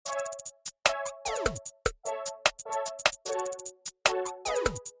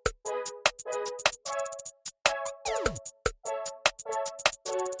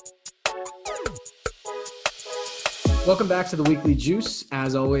Welcome back to the Weekly Juice.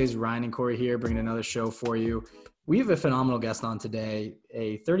 As always, Ryan and Corey here bringing another show for you. We have a phenomenal guest on today,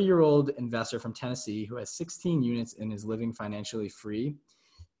 a 30-year-old investor from Tennessee who has 16 units and is living financially free.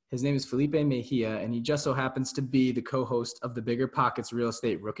 His name is Felipe Mejia, and he just so happens to be the co-host of the Bigger Pockets Real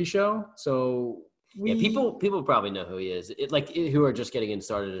Estate Rookie Show. So people probably know who he is, who are just getting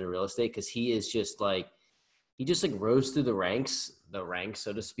started in real estate, because he is just like, he just like rose through the ranks,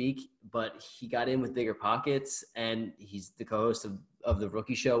 so to speak, but he got in with Bigger Pockets, and he's the co-host of the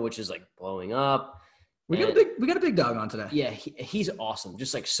Rookie Show, which is like blowing up. We got a big dog on today. Yeah, he's awesome.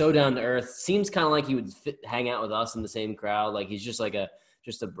 Just like so down to earth. Seems kind of like he would hang out with us in the same crowd. Like he's just like a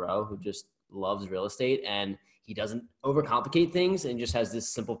bro who just loves real estate, and he doesn't overcomplicate things and just has this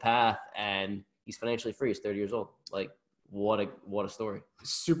simple path, and he's financially free. He's 30 years old. Like what a story.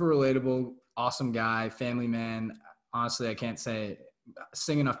 Super relatable, awesome guy, family man. Honestly, I can't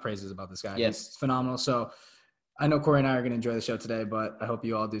sing enough praises about this guy. Yeah. He's phenomenal. So I know Corey and I are going to enjoy the show today, but I hope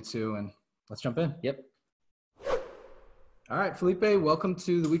you all do too. And let's jump in. Yep. All right, Felipe, welcome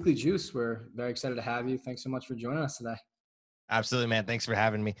to the Weekly Juice. We're very excited to have you. Thanks so much for joining us today. Absolutely, man. Thanks for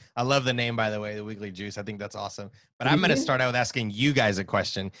having me. I love the name, by the way, the Weekly Juice. I think that's awesome. But I'm going to start out with asking you guys a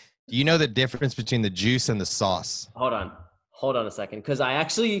question. Do you know the difference between the juice and the sauce? Hold on a second. Because I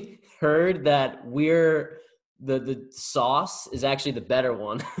actually heard that the sauce is actually the better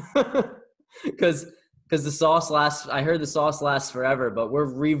one. Because the sauce I heard the sauce lasts forever, but we're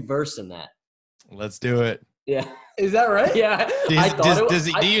reversing that. Let's do it. Yeah. Is that right? Yeah. Do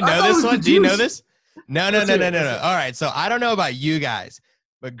you know this one? Do you know this? No. All right. So I don't know about you guys,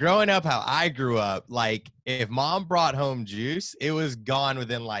 but growing up, how I grew up, like if mom brought home juice, it was gone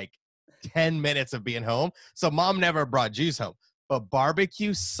within like 10 minutes of being home. So mom never brought juice home, but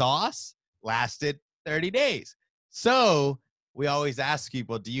barbecue sauce lasted 30 days. So we always ask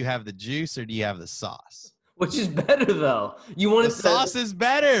people, do you have the juice or do you have the sauce? Which is better though? The sauce is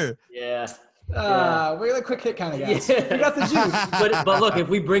better. Yeah. We're the quick hit kind of guys. Yeah. We got the juice. but look, if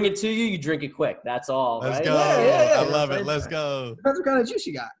we bring it to you, you drink it quick. That's all. Let's right? go. Yeah. I love it. Let's go. Depends what kind of juice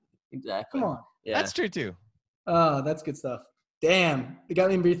you got. Exactly. Come on. Yeah. That's true too. Oh, that's good stuff. Damn. It got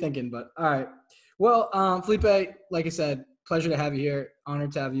me rethinking, but all right. Well, Felipe, like I said, pleasure to have you here.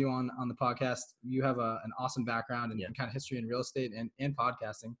 Honored to have you on the podcast. You have an awesome background and kind of history in real estate and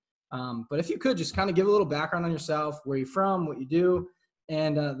podcasting. But if you could just kind of give a little background on yourself, where you're from, what you do,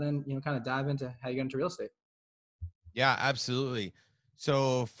 and then, kind of dive into how you got into real estate. Yeah, absolutely.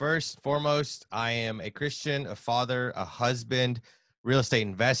 So first, foremost, I am a Christian, a father, a husband, real estate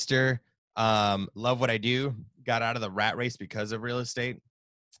investor. Love what I do. Got out of the rat race because of real estate.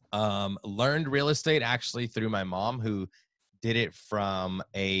 Learned real estate actually through my mom, who did it from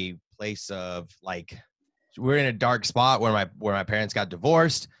a place of like, we're in a dark spot where my parents got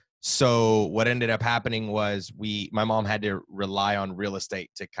divorced. So what ended up happening was my mom had to rely on real estate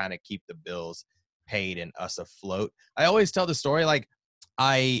to kind of keep the bills paid and us afloat. I always tell the story, like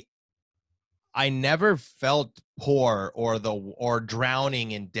I never felt poor or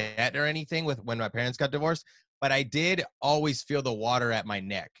drowning in debt or anything when my parents got divorced, but I did always feel the water at my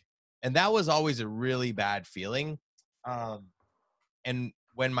neck. And that was always a really bad feeling. And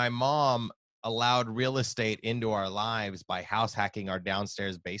when my mom allowed real estate into our lives by house hacking our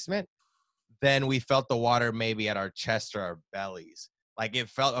downstairs basement, then we felt the water maybe at our chest or our bellies. Like it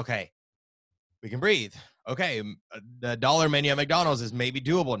felt, okay, we can breathe. Okay, the dollar menu at McDonald's is maybe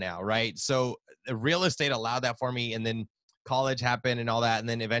doable now, right? So the real estate allowed that for me. And then college happened and all that. And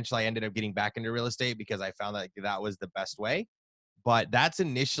then eventually I ended up getting back into real estate because I found that was the best way. But that's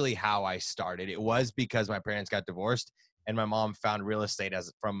initially how I started. It was because my parents got divorced and my mom found real estate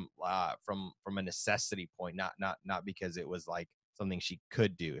as from a necessity point, not because it was like something she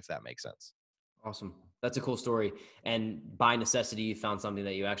could do, if that makes sense. Awesome. That's a cool story. And by necessity, you found something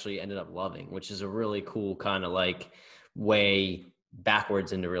that you actually ended up loving, which is a really cool kind of like way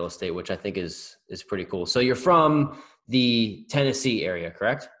backwards into real estate, which I think is pretty cool. So you're from the Tennessee area,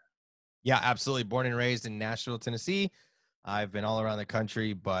 correct? Yeah, absolutely. Born and raised in Nashville, Tennessee. I've been all around the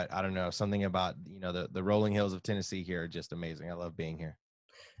country, but I don't know, something about, the rolling hills of Tennessee here are just amazing. I love being here.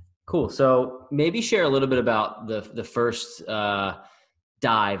 Cool. So maybe share a little bit about the first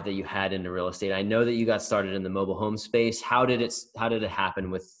dive that you had into real estate. I know that you got started in the mobile home space. How did it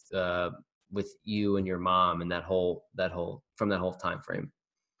happen with you and your mom and that whole time frame?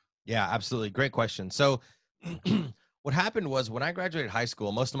 Yeah, absolutely. Great question. So what happened was when I graduated high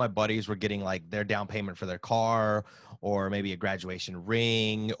school, most of my buddies were getting like their down payment for their car or maybe a graduation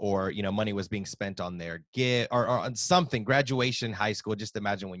ring, or, you know, money was being spent on their gift or on something, graduation, high school. Just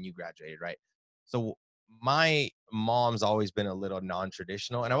imagine when you graduated, right? So my mom's always been a little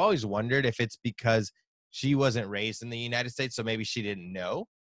non-traditional. And I've always wondered if it's because she wasn't raised in the United States. So maybe she didn't know.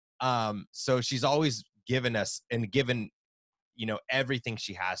 So she's always given us and given, you know, everything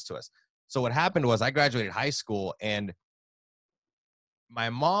she has to us. So what happened was I graduated high school and my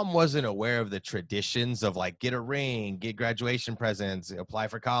mom wasn't aware of the traditions of like get a ring, get graduation presents, apply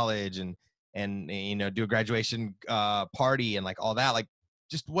for college, and you know, do a graduation party and like all that. Like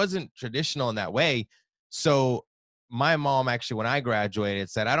just wasn't traditional in that way. So my mom actually, when I graduated,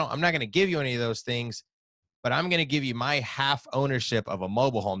 said, I'm not going to give you any of those things, but I'm going to give you my half ownership of a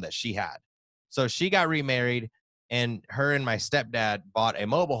mobile home that she had. So she got remarried and her and my stepdad bought a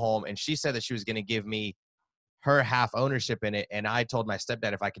mobile home, and she said that she was going to give me her half ownership in it. And I told my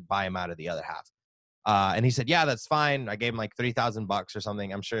stepdad if I could buy him out of the other half. And he said, yeah, that's fine. I gave him like $3,000 or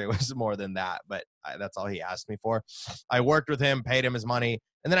something. I'm sure it was more than that, but that's all he asked me for. I worked with him, paid him his money,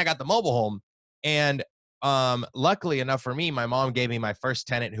 and then I got the mobile home. And luckily enough for me, my mom gave me my first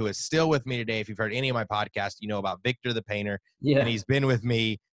tenant, who is still with me today. If you've heard any of my podcasts, you know about Victor the painter. Yeah. And he's been with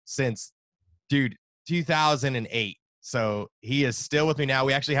me since, dude, 2008. So he is still with me now.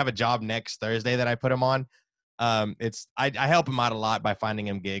 We actually have a job next Thursday that I put him on. I help him out a lot by finding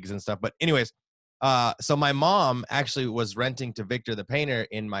him gigs and stuff. But anyways, so my mom actually was renting to Victor the painter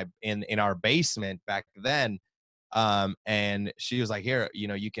in our basement back then. And she was like, here, you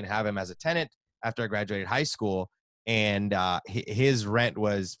know, you can have him as a tenant after I graduated high school. And his rent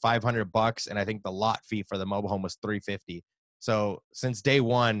was $500, and I think the lot fee for the mobile home was $350. So since day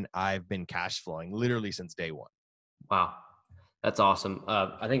one, I've been cash flowing, literally since day one. Wow. That's awesome.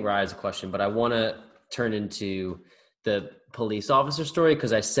 I think Ryan has a question, but I want to turn into the police officer story,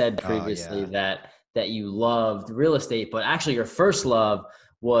 because I said previously that you loved real estate, but actually your first love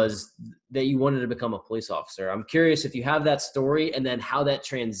was that you wanted to become a police officer. I'm curious if you have that story, and then how that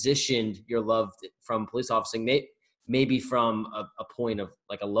transitioned your love from police officing, maybe from a point of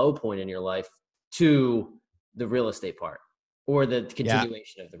like a low point in your life to the real estate part, or the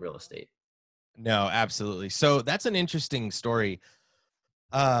continuation of the real estate. No, absolutely. So that's an interesting story.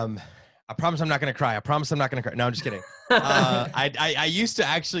 I promise I'm not going to cry. I promise I'm not going to cry. No, I'm just kidding. I used to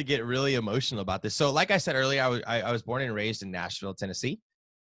actually get really emotional about this. So like I said earlier, I was born and raised in Nashville, Tennessee.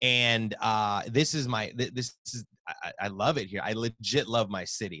 And this is I love it here. I legit love my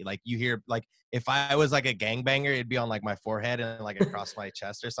city. Like you hear, like if I was like a gangbanger, it'd be on like my forehead and like across my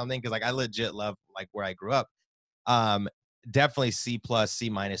chest or something. Cause like I legit love like where I grew up. Definitely C+, C-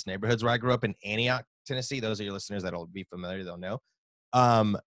 neighborhoods where I grew up in Antioch, Tennessee. Those are your listeners that'll be familiar. They'll know.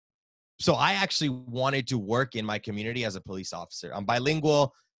 So I actually wanted to work in my community as a police officer. I'm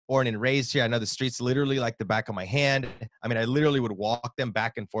bilingual, born and raised here. I know the streets literally like the back of my hand. I mean, I literally would walk them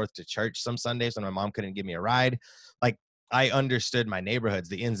back and forth to church some Sundays when my mom couldn't give me a ride. Like I understood my neighborhoods,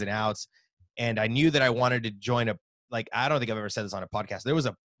 the ins and outs. And I knew that I wanted to join I don't think I've ever said this on a podcast. There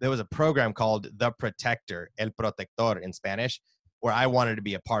was a program called The Protector, El Protector in Spanish, where I wanted to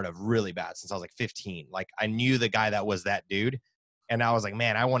be a part of really bad since I was like 15. Like I knew the guy that was that dude. And I was like,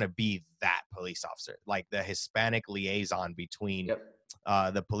 man, I want to be that police officer, like the Hispanic liaison between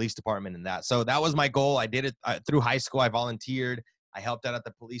the police department and that. So that was my goal. I did it through high school. I volunteered. I helped out at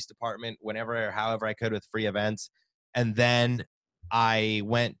the police department whenever or however I could with free events. And then I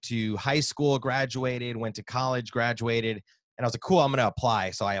went to high school, graduated, went to college, graduated. And I was like, cool, I'm going to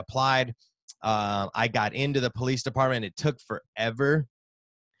apply. So I applied. I got into the police department. It took forever.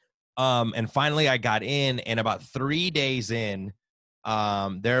 And finally I got in, and about 3 days in,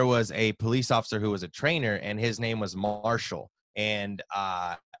 there was a police officer who was a trainer, and his name was Marshall. And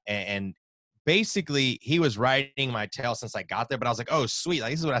basically he was riding my tail since I got there, but I was like, oh, sweet.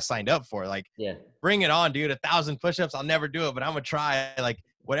 Like, this is what I signed up for. Like, bring it on, dude. 1,000 push-ups. I'll never do it, but I'm gonna try, like,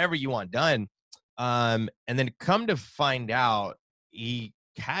 whatever you want done. And then come to find out, he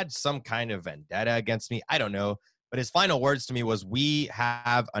had some kind of vendetta against me. I don't know. But his final words to me was, we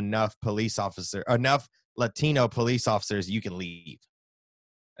have enough Latino police officers, you can leave.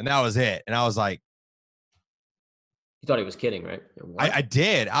 And that was it. And I was like, you thought he was kidding, right? I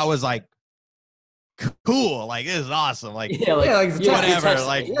did. I was like, cool. Like, this is awesome. Like, whatever.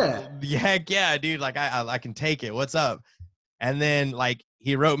 Like, heck yeah, dude. Like, I can take it. What's up? And then like,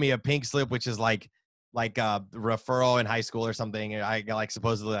 he wrote me a pink slip, which is like a referral in high school or something. And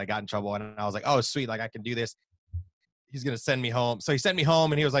supposedly I got in trouble, and I was like, oh, sweet. Like, I can do this. He's going to send me home. So he sent me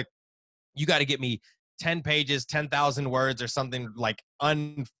home, and he was like, you got to get me 10 pages, 10,000 words or something like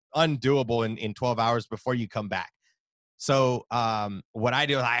undoable in 12 hours before you come back. So what I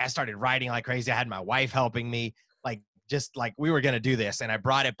do is I started writing like crazy. I had my wife helping me, like just like we were gonna do this, and I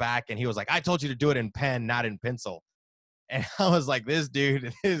brought it back, and he was like, "I told you to do it in pen, not in pencil." And I was like, "This dude,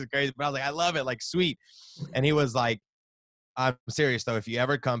 this is crazy," but I was like, "I love it, like sweet." And he was like, "I'm serious though. If you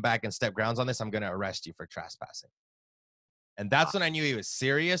ever come back and step grounds on this, I'm gonna arrest you for trespassing." And that's when I knew he was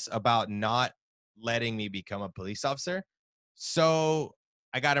serious about not letting me become a police officer. So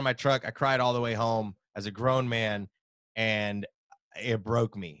I got in my truck. I cried all the way home as a grown man, and it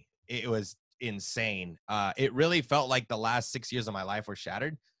broke me. It was insane. It really felt like the last 6 years of my life were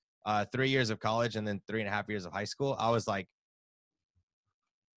shattered. 3 years of college and then 3.5 years of high school. I was like,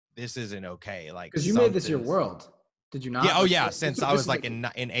 this isn't okay. Like, Because you made this your world, did you not? Yeah. Oh, Like, yeah. this Since was- I this was is like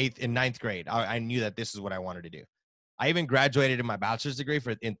in ninth grade, I knew that this is what I wanted to do. I even graduated in my bachelor's degree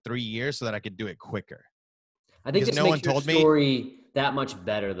in 3 years so that I could do it quicker. I think Because this no makes one your told me. story that much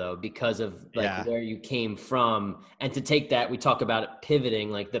better though, because of like Yeah. where you came from, and to take that, we talk about it pivoting,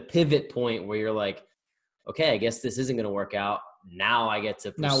 like the pivot point where you're like, okay, I guess this isn't going to work out. Now I get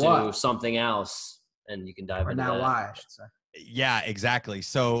to Now pursue what? something else, and you can dive Or into now that. why, I should say. Yeah, exactly.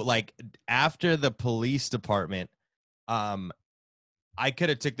 So like after the police department, I could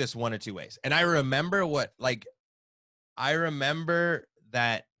have took this one or two ways. And I remember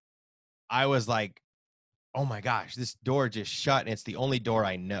that I was like, oh my gosh, this door just shut and it's the only door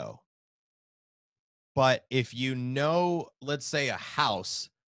I know. But if you know, let's say a house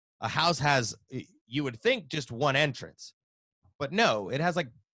has, you would think just one entrance, but no, it has like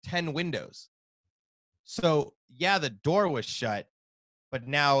 10 windows. So yeah, the door was shut, but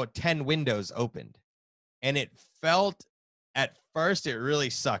now 10 windows opened. And it felt, at first, it really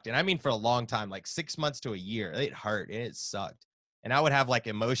sucked. And I mean, for a long time, like 6 months to a year, it hurt and it sucked. And I would have like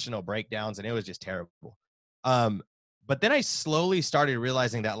emotional breakdowns and it was just terrible. But then I slowly started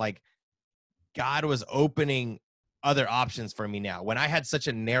realizing that like God was opening other options for me now when I had such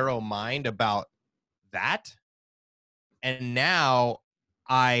a narrow mind about that. And now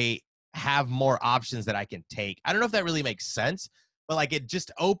I have more options that I can take. I don't know if that really makes sense, but like it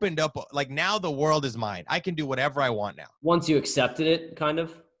just opened up. Like now the world is mine. I can do whatever I want now. Once you accepted it, kind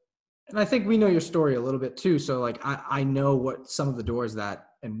of. And I think we know your story a little bit too. So like I know what some of the doors that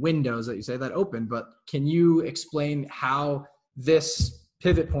and windows that you say that open, but can you explain how this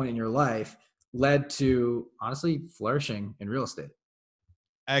pivot point in your life led to honestly flourishing in real estate?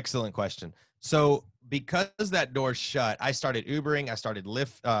 Excellent question. So because that door shut, I started Ubering. I started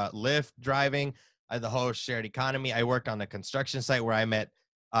Lyft driving. The whole shared economy. I worked on a construction site where I met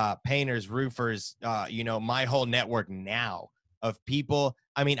painters, roofers. My whole network now of people.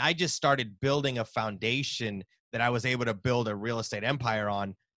 I mean, I just started building a foundation that I was able to build a real estate empire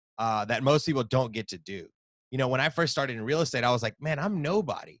on that most people don't get to do. You know, when I first started in real estate, I was like, man, I'm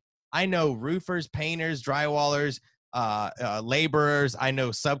nobody. I know roofers, painters, drywallers, laborers. I know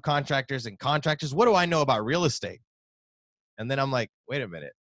subcontractors and contractors. What do I know about real estate? And then I'm like, wait a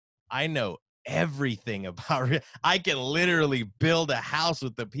minute. I know everything about I can literally build a house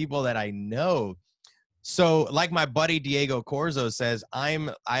with the people that I know. So like my buddy Diego Corzo says, I'm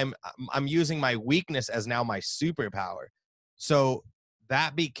using my weakness as now my superpower. So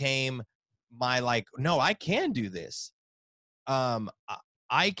that became my like, no, I can do this.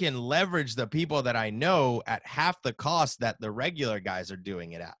 I can leverage the people that I know at half the cost that the regular guys are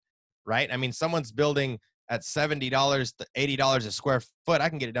doing it at, right? I mean, someone's building at $70 to $80 a square foot. I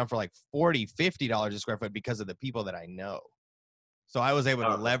can get it done for like $40, $50 a square foot because of the people that I know. So I was able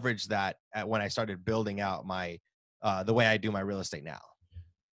to leverage that when I started building out my the way I do my real estate now.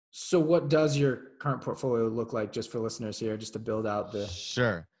 So what does your current portfolio look like, just for listeners here, just to build out the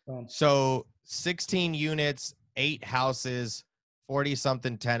Sure. plan? So 16 units, 8 houses, 40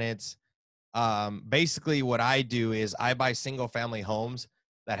 something tenants. Basically what I do is I buy single family homes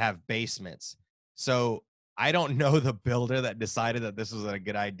that have basements. So I don't know the builder that decided that this was a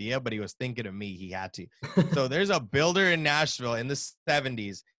good idea, but he was thinking of me. He had to. So there's a builder in Nashville in the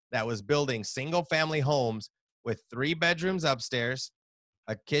 70s that was building single family homes with 3 bedrooms upstairs,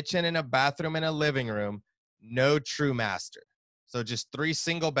 a kitchen and a bathroom and a living room, no true master. So just 3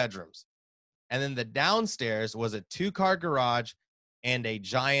 single bedrooms. And then the downstairs was a 2-car garage and a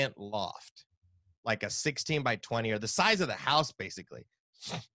giant loft, like a 16 by 20 or the size of the house, basically.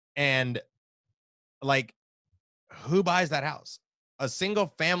 And like, who buys that house? A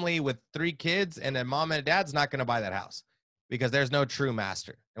single family with 3 kids and a mom and a dad's not going to buy that house because there's no true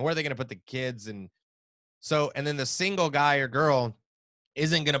master. And where are they going to put the kids? And then the single guy or girl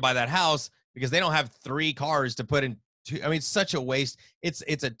isn't going to buy that house because they don't have 3 cars to put in. I mean, it's such a waste.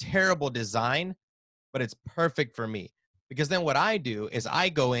 It's a terrible design, but it's perfect for me Because then what I do is I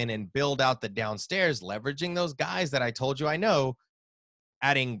go in and build out the downstairs, leveraging those guys that I told you I know,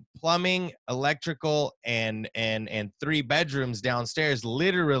 adding plumbing, electrical, and 3 bedrooms downstairs,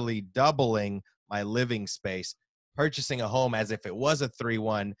 literally doubling my living space, purchasing a home as if it was a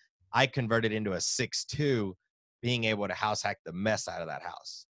 3-1. I converted into a 6-2, being able to house hack the mess out of that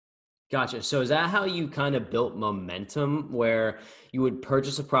house. Gotcha. So is that how you kind of built momentum, where you would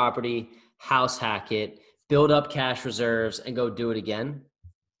purchase a property, house hack it, build up cash reserves, and go do it again?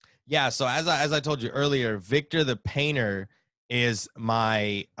 Yeah. So as I told you earlier, Victor the painter is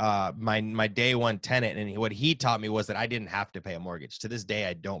my my day one tenant, and what he taught me was that I didn't have to pay a mortgage. To this day,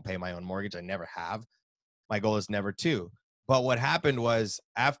 I don't pay my own mortgage. I never have. My goal is never to. But what happened was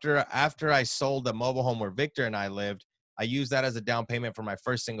after I sold the mobile home where Victor and I lived, I used that as a down payment for my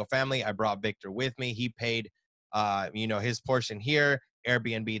first single family. I brought Victor with me. He paid his portion here,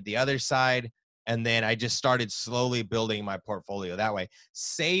 Airbnb the other side. And then I just started slowly building my portfolio that way,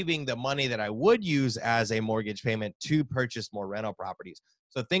 saving the money that I would use as a mortgage payment to purchase more rental properties.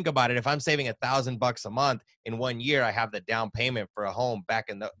 So think about it. If I'm saving $1,000 a month in 1 year, I have the down payment for a home back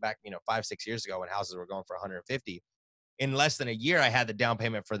 5-6 years ago when houses were going for 150. In less than a year, I had the down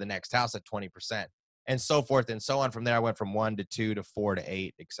payment for the next house at 20%, and so forth and so on. From there, I went from 1 to 2 to 4 to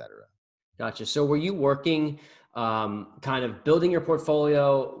 8, etc. Gotcha. So were you working, kind of building your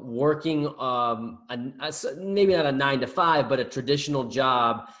portfolio, working, maybe not a 9 to 5, but a traditional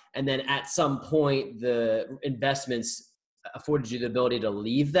job, and then at some point the investments afforded you the ability to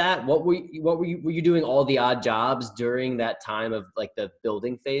leave that? Were you doing all the odd jobs during that time of like the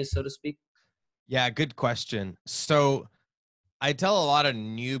building phase, so to speak? Yeah, good question. So I tell a lot of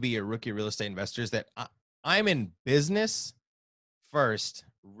newbie or rookie real estate investors that I'm in business first,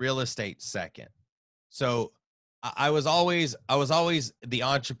 real estate second. So I was always the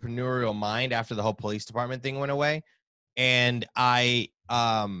entrepreneurial mind after the whole police department thing went away. And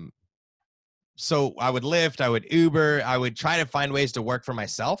so I would Lyft, I would Uber, I would try to find ways to work for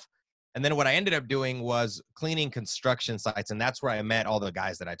myself. And then what I ended up doing was cleaning construction sites. And that's where I met all the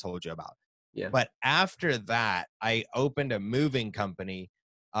guys that I told you about. Yeah. But after that, I opened a moving company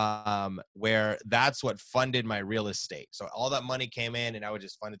where that's what funded my real estate. So all that money came in and I would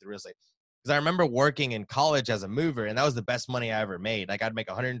just fund it through real estate. Because I remember working in college as a mover, and that was the best money I ever made. Like I'd make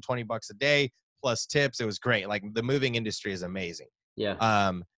 $120 a day plus tips. It was great. Like the moving industry is amazing.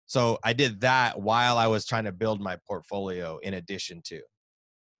 Yeah. So I did that while I was trying to build my portfolio in addition to.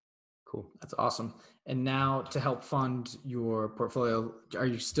 Cool. That's awesome. And now to help fund your portfolio, are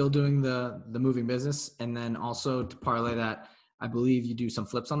you still doing the moving business? And then also to parlay that, I believe you do some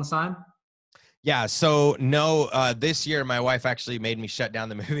flips on the side. Yeah. So no, this year my wife actually made me shut down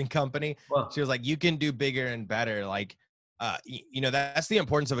the moving company. Well, She was like, "You can do bigger and better." Like, that's the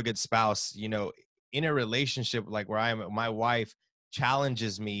importance of a good spouse. In a relationship like where I am, my wife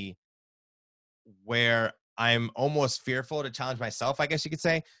challenges me where I'm almost fearful to challenge myself, I guess you could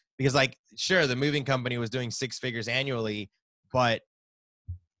say, because like, sure, the moving company was doing 6 figures annually, but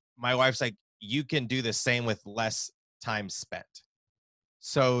my wife's like, "You can do the same with less time spent."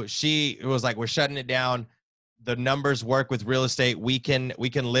 So she was like, "We're shutting it down. The numbers work with real estate. We can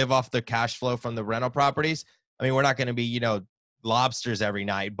live off the cash flow from the rental properties. I mean, we're not going to be, lobsters every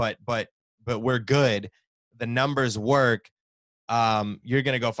night, but we're good. The numbers work. You're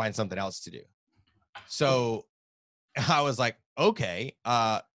going to go find something else to do." So I was like, "Okay,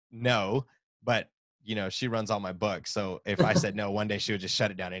 no," but she runs all my books. So if I said no, one day she would just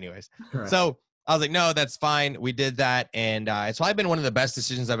shut it down anyways. Right. So I was like, "No, that's fine." We did that. And it's probably been one of the best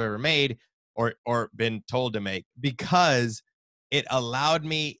decisions I've ever made or been told to make, because it allowed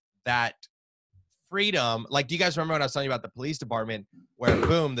me that freedom. Like, do you guys remember when I was telling you about the police department where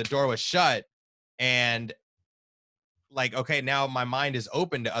boom, the door was shut, and like, okay, now my mind is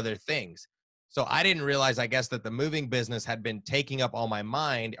open to other things. So I didn't realize, I guess, that the moving business had been taking up all my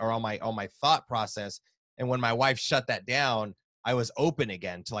mind or all my thought process. And when my wife shut that down, I was open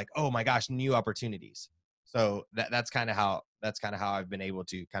again to like, oh my gosh, new opportunities. So that's kind of how I've been able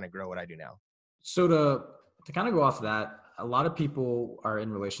to kind of grow what I do now. So to kind of go off of that, a lot of people are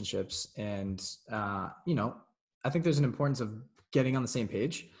in relationships, and I think there's an importance of getting on the same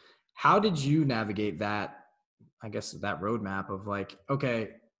page. How did you navigate that? I guess that roadmap of like, okay,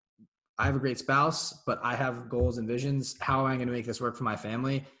 I have a great spouse, but I have goals and visions. How am I going to make this work for my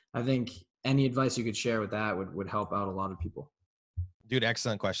family? I think any advice you could share with that would help out a lot of people. Dude,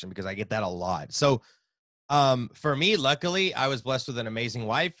 excellent question, because I get that a lot. So for me, luckily, I was blessed with an amazing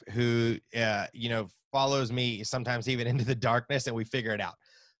wife who, follows me sometimes even into the darkness, and we figure it out.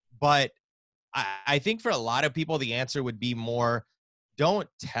 But I think for a lot of people, the answer would be more, don't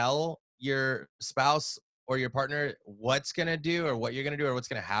tell your spouse or your partner what's going to do or what you're going to do or what's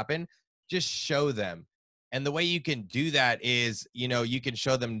going to happen, just show them. And the way you can do that is, you can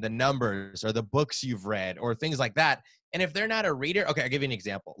show them the numbers or the books you've read or things like that. And if they're not a reader, okay, I'll give you an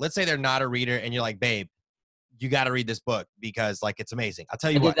example. Let's say they're not a reader and you're like, babe, you got to read this book because like it's amazing. I'll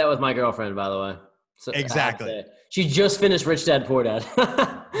tell you I what. did that with my girlfriend, by the way. So Exactly. She just finished Rich Dad Poor Dad.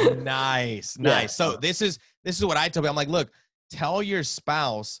 Nice. Yeah. So this is what I tell people. I'm like, look, tell your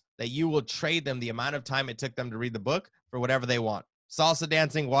spouse that you will trade them the amount of time it took them to read the book for whatever they want. Salsa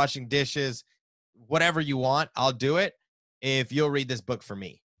dancing, washing dishes, whatever you want, I'll do it if you'll read this book for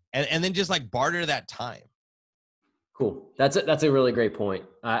me. And then just like barter that time. Cool. That's a really great point.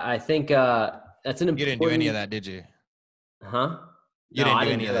 I think that's an important. You didn't do any of that, did you? Huh? You didn't do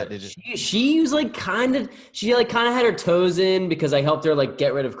any of that, did you? She was like kind of had her toes in because I helped her like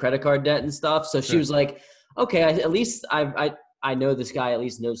get rid of credit card debt and stuff. So she was like, okay, at least I know this guy at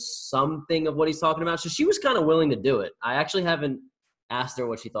least knows something of what he's talking about. So she was kind of willing to do it. I actually haven't asked her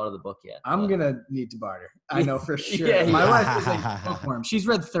what she thought of the book yet. I'm going to need to barter. I know for sure. Yeah. My wife is like bookworm. She's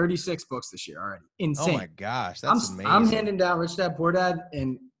read 36 books this year already. Insane. Oh my gosh. That's amazing. I'm handing down Rich Dad Poor Dad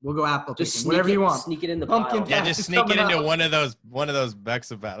and we'll go apple picking. Just Whatever you want. Sneak it in the Pumpkin pile. Yeah, just sneak it into one of those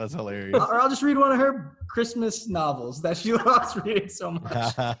Becks about. That's hilarious. Or I'll just read one of her Christmas novels that she loves reading so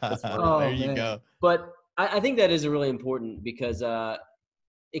much. There you go. But I think that is really important because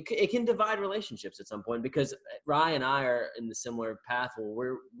it can divide relationships at some point, because Rye and I are in the similar path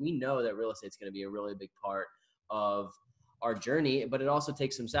where we know that real estate's going to be a really big part of our journey, but it also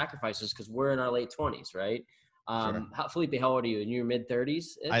takes some sacrifices because we're in our late 20s, right? Sure. Felipe, how old are you? In your mid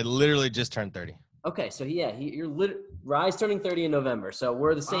 30s? I literally just turned 30. Okay, so Rye's turning 30 in November, so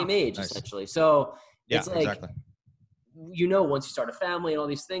we're the same age essentially. So it's like, exactly. Once you start a family and all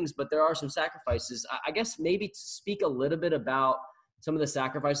these things, but there are some sacrifices. I guess maybe to speak a little bit about some of the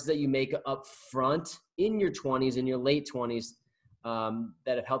sacrifices that you make up front in your 20s, in your late 20s,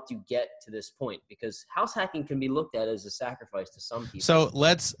 that have helped you get to this point, because house hacking can be looked at as a sacrifice to some people. So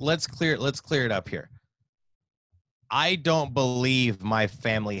let's clear it up here. I don't believe my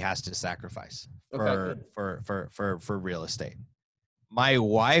family has to sacrifice for real estate. My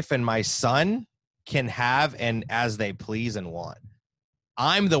wife and my son can have and as they please and want.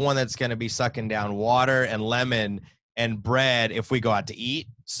 I'm the one that's going to be sucking down water and lemon and bread if we go out to eat,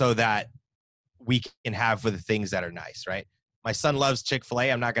 so that we can have for the things that are nice, right? My son loves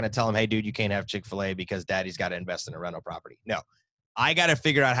Chick-fil-A. I'm not going to tell him, hey, dude, you can't have Chick-fil-A because daddy's got to invest in a rental property. No, I got to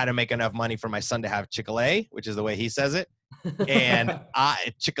figure out how to make enough money for my son to have Chick-fil-A, which is the way he says it. And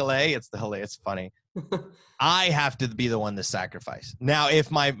Chick-fil-A, it's funny. I have to be the one to sacrifice. Now, if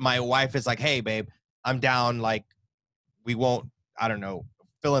my wife is like, hey, babe, I'm down, like we won't, I don't know,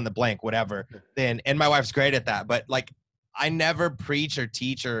 fill in the blank, whatever, then, and my wife's great at that. But like, I never preach or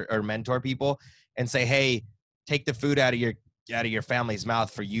teach or mentor people and say, hey, take the food out of your family's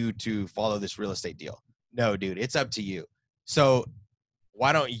mouth for you to follow this real estate deal. No, dude, it's up to you. So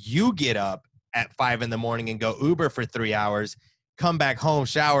why don't you get up at 5 a.m. and go Uber for 3 hours, come back home,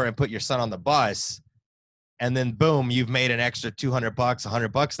 shower, and put your son on the bus. And then boom, you've made an extra $200,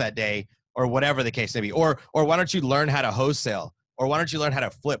 $100 that day, or whatever the case may be. Or why don't you learn how to wholesale? Or why don't you learn how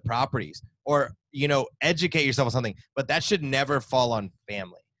to flip properties? Or, educate yourself on something. But that should never fall on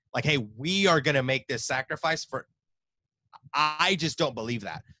family. Like, hey, we are going to make this sacrifice for, I just don't believe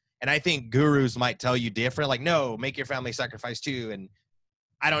that. And I think gurus might tell you different. Like, no, make your family sacrifice too. And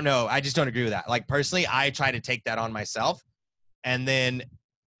I don't know. I just don't agree with that. Like, personally, I try to take that on myself. And then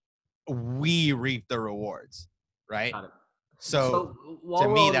we reap the rewards, right? So to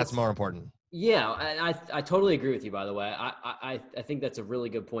me, that's more important. Yeah, I totally agree with you, by the way. I think that's a really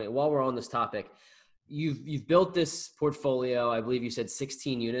good point. While we're on this topic, you've built this portfolio. I believe you said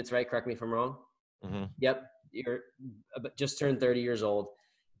 16 units, right? Correct me if I'm wrong. Mm-hmm. Yep. You're just turned 30 years old.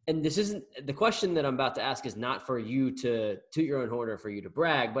 And this isn't, the question that I'm about to ask is not for you to toot your own horn or for you to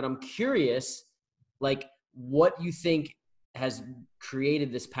brag, but I'm curious, like, what you think has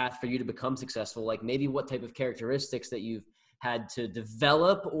created this path for you to become successful. Like, maybe what type of characteristics that you've had to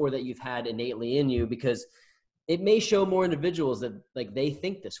develop or that you've had innately in you, because it may show more individuals that like they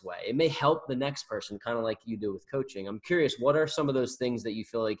think this way. It may help the next person, kind of like you do with coaching. I'm curious, what are some of those things that you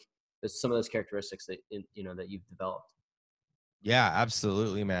feel like some of those characteristics that, that you've developed? Yeah,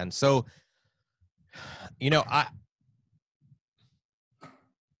 absolutely, man. So, you caught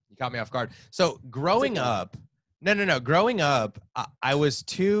me off guard. So growing up, growing up, I was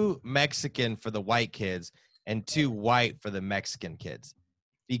too Mexican for the white kids and too white for the Mexican kids,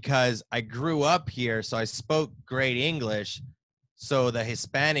 because I grew up here. So I spoke great English. So the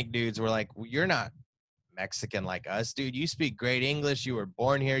Hispanic dudes were like, well, you're not Mexican like us, dude. You speak great English. You were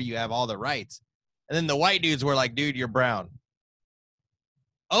born here. You have all the rights. And then the white dudes were like, dude, you're brown.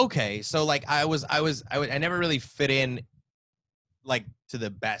 Okay. So like I never really fit in like to the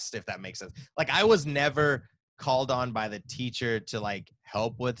best, if that makes sense. Like I was never called on by the teacher to like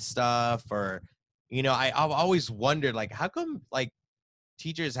help with stuff, or, you know, I've always wondered like, how come like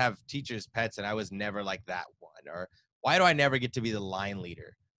teachers have teachers pets and I was never like that one? Or why do I never get to be the line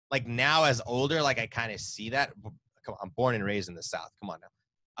leader? Like now as older, like I kind of see that. Come on, I'm born and raised in the South. Come on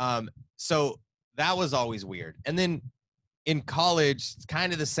now. So that was always weird. And then in college, it's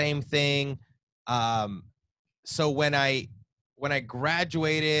kind of the same thing. So when I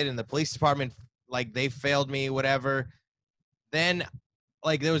graduated and the police department, like they failed me, whatever, then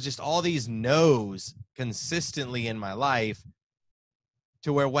like there was just all these no's consistently in my life,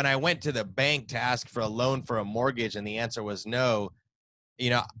 to where when I went to the bank to ask for a loan for a mortgage and the answer was no,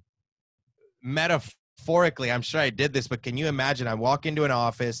 you know, metaphorically, I'm sure I did this, but can you imagine? I walk into an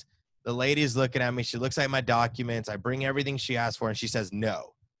office, the lady's looking at me, she looks at my documents, I bring everything she asked for, and she says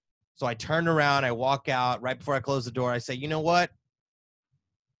no. So I turn around, I walk out. Right before I close the door, I say, you know what?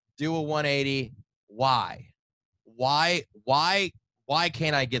 Do a 180. Why? Why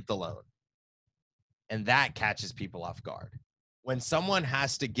can't I get the loan? And that catches people off guard. When someone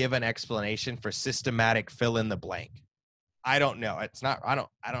has to give an explanation for systematic fill in the blank, I don't know.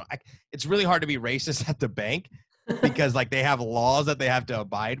 It's really hard to be racist at the bank because like they have laws that they have to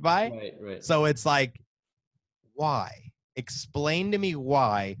abide by. Right. So it's like, why? Explain to me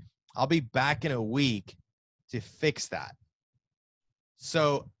why. I'll be back in a week to fix that.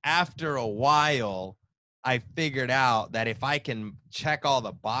 So after a while, I figured out that if I can check all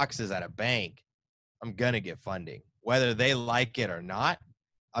the boxes at a bank, I'm going to get funding. Whether they like it or not,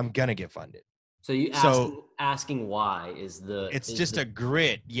 I'm going to get funded. So asking why is a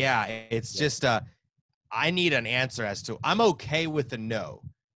grit. Yeah. It's just I need an answer as to, I'm okay with the no.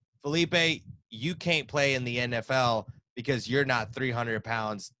 Felipe, you can't play in the NFL because you're not 300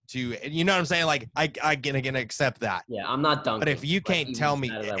 pounds you know what I'm saying? Like I can accept that. Yeah, I'm not dunking. But if you can't tell me,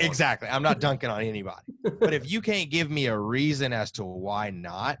 exactly, I'm not dunking on anybody. But if you can't give me a reason as to why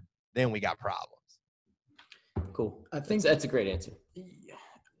not, then we got problems. Cool. I think that's a great answer.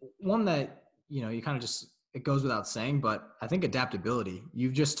 One that, you know, you kind of just, it goes without saying, but I think adaptability.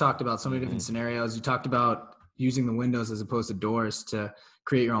 You've just talked about so many different scenarios. You talked about using the windows as opposed to doors to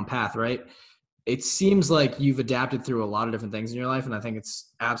create your own path, right? It seems like you've adapted through a lot of different things in your life, and I think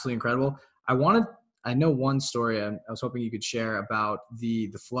it's absolutely incredible. I know one story I was hoping you could share about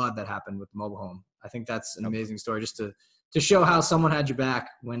the flood that happened with the mobile home. I think that's an amazing story, just to show how someone had your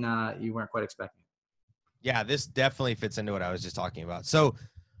back when you weren't quite expecting it. Yeah, this definitely fits into what I was just talking about. So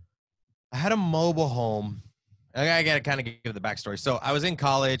I had a mobile home. I got to kind of give the backstory. So I was in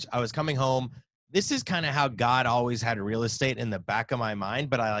college. I was coming home. This is kind of how God always had real estate in the back of my mind,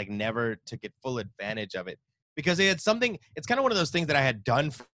 but I like never took it full advantage of it because it's kind of one of those things that I had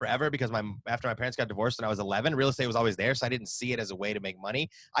done forever because after my parents got divorced when I was 11, real estate was always there. So I didn't see it as a way to make money.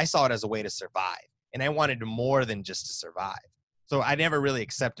 I saw it as a way to survive, and I wanted more than just to survive. So I never really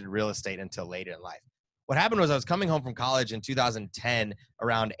accepted real estate until later in life. What happened was I was coming home from college in 2010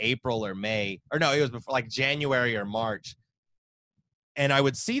 around April or May, or no, it was before like January or March. And I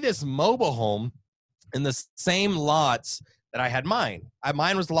would see this mobile home in the same lots that I had mine.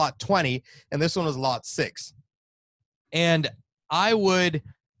 Mine was lot 20 and this one was lot 6. And I would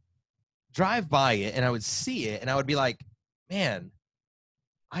drive by it and I would see it and I would be like, man,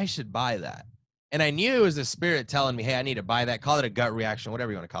 I should buy that. And I knew it was the spirit telling me, hey, I need to buy that. Call it a gut reaction,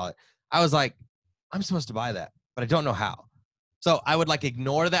 whatever you want to call it. I was like, I'm supposed to buy that, but I don't know how. So I would like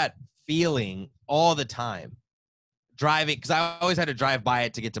ignore that feeling all the time. Driving, because I always had to drive by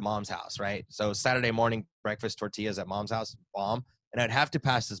it to get to mom's house, right? So Saturday morning, breakfast tortillas at mom's house, bomb. And I'd have to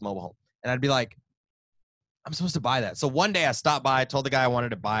pass this mobile home. And I'd be like, I'm supposed to buy that. So one day I stopped by, I told the guy I wanted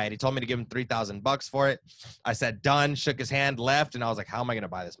to buy it. He told me to give him $3,000 for it. I said, done, shook his hand, left. And I was like, how am I going to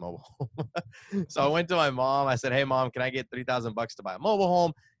buy this mobile home? So I went to my mom. I said, hey, mom, can I get $3,000 to buy a mobile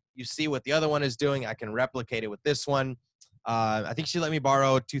home? You see what the other one is doing. I can replicate it with this one. I think she let me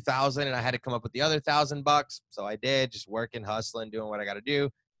borrow $2,000 and I had to come up with the other $1,000. So I did, just working, hustling, doing what I got to do.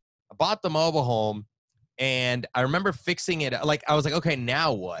 I bought the mobile home and I remember fixing it. Like, I was like, okay,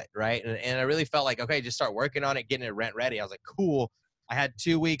 now what? Right. And I really felt like, okay, just start working on it, getting it rent ready. I was like, cool. I had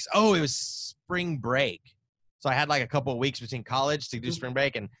 2 weeks. Oh, it was spring break. So I had like a couple of weeks between college to do spring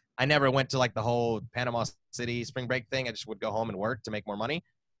break. And I never went to like the whole Panama City spring break thing. I just would go home and work to make more money.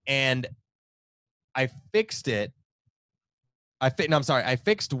 And I fixed it. I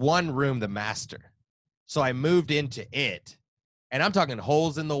fixed one room, the master. So I moved into it And I'm talking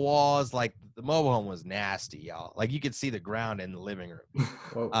holes in the walls. Like the mobile home was nasty, y'all. Like you could see the ground in the living room.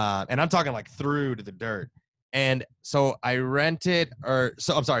 And I'm talking like through to the dirt. And so I rented,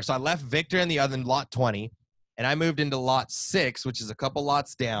 so I left Victor in the other lot 20, and I moved into lot 6, which is a couple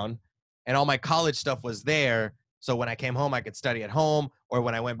lots down, and all my college stuff was there. So when I came home, I could study at home, or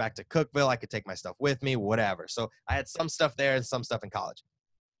when I went back to Cookeville, I could take my stuff with me, whatever. So I had some stuff there and some stuff in college.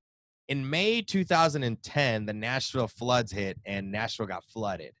 In May 2010, the Nashville floods hit, and Nashville got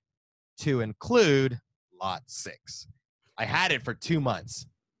flooded, to include lot 6. I had it for 2 months,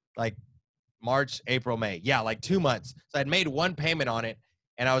 like March, April, May. Yeah, like 2 months. So I'd made one payment on it,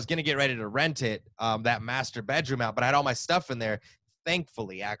 and I was going to get ready to rent it, that master bedroom out, but I had all my stuff in there,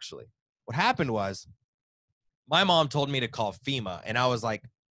 thankfully, actually. What happened was my mom told me to call FEMA, and I was like,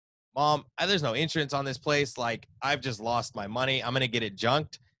 Mom, there's no insurance on this place. Like, I've just lost my money. I'm going to get it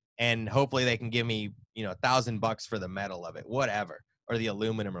junked, and hopefully they can give me, $1,000 for the metal of it, whatever, or the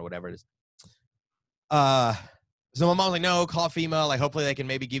aluminum or whatever it is. So my mom's like, no, call FEMA. Like, hopefully they can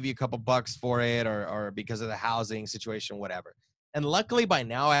maybe give you a couple bucks for it, or because of the housing situation, whatever. And luckily by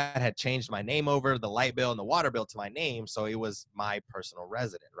now I had changed my name over, the light bill and the water bill, to my name. So it was my personal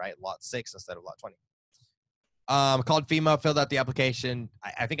resident, right? Lot 6 instead of lot 20. Called FEMA, filled out the application.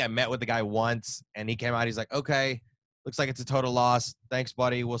 I think I met with the guy once, and he came out. He's like, okay, looks like it's a total loss. Thanks,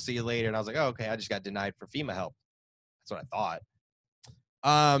 buddy. We'll see you later. And I was like, oh, okay, I just got denied for FEMA help. That's what I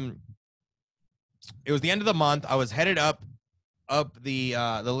thought. It was the end of the month. I was headed up the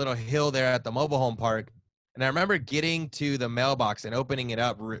little hill there at the mobile home park. And I remember getting to the mailbox and opening it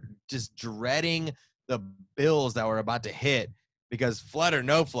up, just dreading the bills that were about to hit, because flood or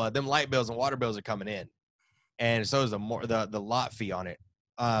no flood, them light bills and water bills are coming in. And so is the lot fee on it.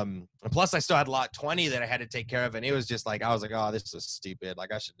 And plus I still had lot 20 that I had to take care of. And it was just like, I was like, oh, this is stupid.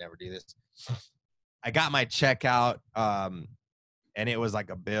 Like, I should never do this. I got my check out, and it was like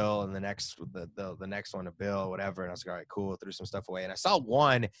a bill, and the next one a bill, whatever. And I was like, all right, cool. Threw some stuff away, and I saw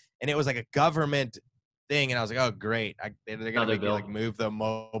one, and it was like a government thing, and I was like, oh, great. They're gonna make me like move the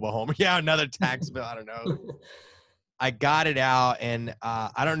mobile home. Yeah, another tax bill. I don't know. I got it out, and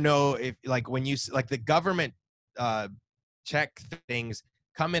I don't know if like when you like the government check things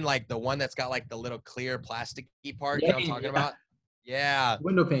come in like the one that's got like the little clear plasticky part. You know what I'm talking about? Yeah.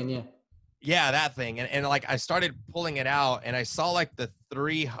 Window pane. Yeah. Yeah, that thing. And like I started pulling it out, and I saw like the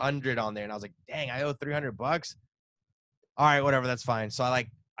 300 on there, and I was like, dang, I owe $300. All right, whatever, that's fine. So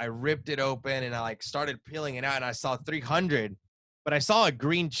I ripped it open, and I like started peeling it out, and I saw 300, but I saw a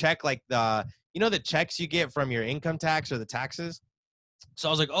green check, like the checks you get from your income tax or the taxes. So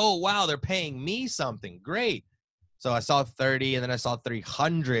I was like, oh wow, they're paying me something. Great. So I saw 30, and then I saw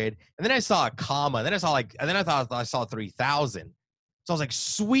 300, and then I saw a comma, and then I thought I saw 3,000. So I was like,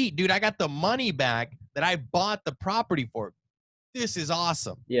 sweet, dude, I got the money back that I bought the property for. This is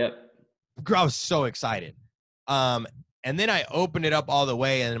awesome. Yep. I was so excited. And then I opened it up all the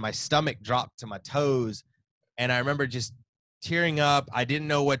way, and then my stomach dropped to my toes. And I remember just tearing up. I didn't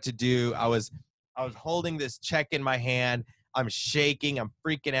know what to do. I was holding this check in my hand. I'm shaking. I'm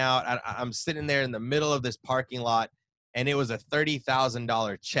freaking out. I'm sitting there in the middle of this parking lot, and it was a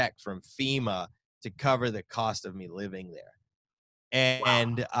 $30,000 check from FEMA to cover the cost of me living there.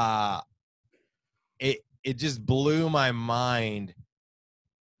 And wow. It just blew my mind,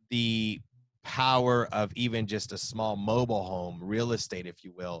 the power of even just a small mobile home, real estate, if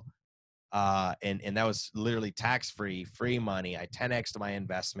you will. And that was literally tax-free, free money. I 10x'd my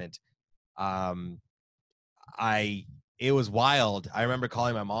investment. It was wild. I remember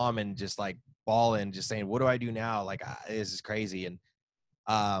calling my mom and just like bawling, just saying, what do I do now? Like, this is crazy.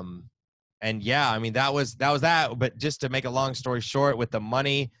 And yeah, I mean, that was that. But just to make a long story short, with the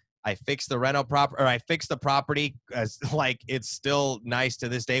money, I fixed the I fixed the property, as like it's still nice to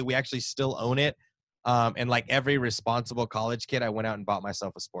this day. We actually still own it. And like every responsible college kid, I went out and bought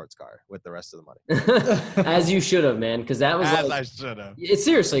myself a sports car with the rest of the money. As you should have, man, because that was I should have. It's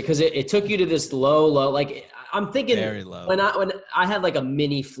seriously, because it took you to this low. Like I'm thinking, very low. When I had like a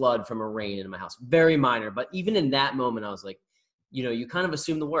mini flood from a rain in my house, very minor, but even in that moment, I was like, you kind of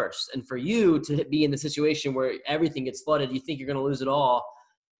assume the worst. And for you to be in the situation where everything gets flooded, you think you're going to lose it all.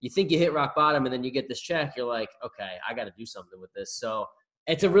 You think you hit rock bottom, and then you get this check. You're like, okay, I got to do something with this. So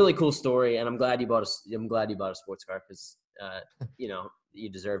it's a really cool story, and I'm glad you bought a sports car, because you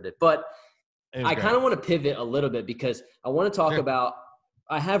deserved it. But I kind of want to pivot a little bit, because I want to talk about.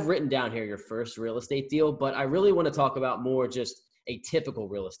 I have written down here your first real estate deal, but I really want to talk about more just a typical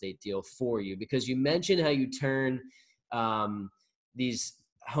real estate deal for you, because you mentioned how you turn these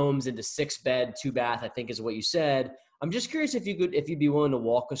homes into 6-bed, 2-bath, I think is what you said. I'm just curious if you'd be willing to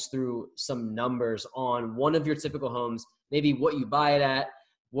walk us through some numbers on one of your typical homes, maybe what you buy it at,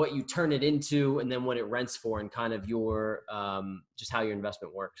 what you turn it into, and then what it rents for, and kind of your just how your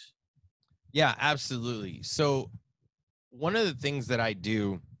investment works. Yeah, absolutely. So one of the things that I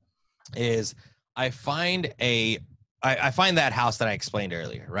do is I find that house that I explained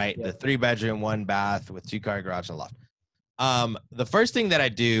earlier, right? Yeah. The 3-bedroom, 1 bath with 2-car garage and loft. The first thing that I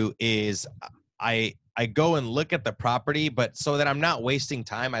do is I go and look at the property, but so that I'm not wasting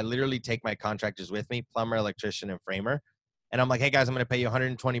time, I literally take my contractors with me, plumber, electrician, and framer. And I'm like, hey guys, I'm going to pay you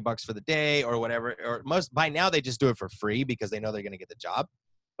 $120 for the day or whatever. Or most by now they just do it for free because they know they're going to get the job.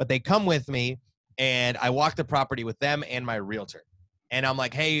 But they come with me and I walk the property with them and my realtor. And I'm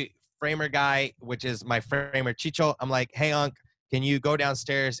like, hey, framer guy, which is my framer Chicho. I'm like, hey, Unc, can you go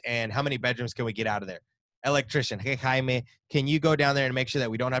downstairs and how many bedrooms can we get out of there? Electrician, hey, Jaime, can you go down there and make sure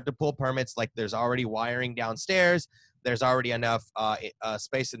that we don't have to pull permits? Like there's already wiring downstairs. There's already enough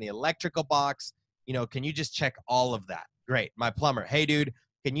space in the electrical box. You know, can you just check all of that? Great. My plumber, hey, dude,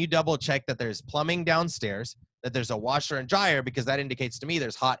 can you double check that there's plumbing downstairs, that there's a washer and dryer, because that indicates to me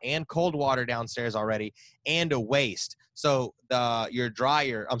there's hot and cold water downstairs already, and a waste. So your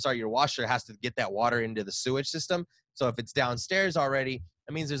washer has to get that water into the sewage system. So if it's downstairs already,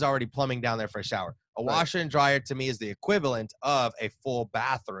 that means there's already plumbing down there for a shower. A washer and dryer to me is the equivalent of a full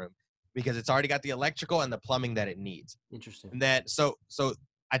bathroom because it's already got the electrical and the plumbing that it needs. Interesting. And then so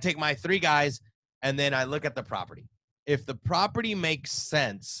I take my 3 guys and then I look at the property. If the property makes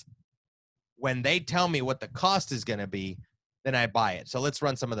sense, when they tell me what the cost is going to be, then I buy it. So let's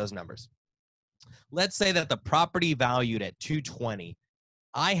run some of those numbers. Let's say that the property valued at $220,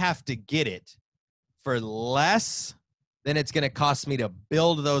 I have to get it for less than it's going to cost me to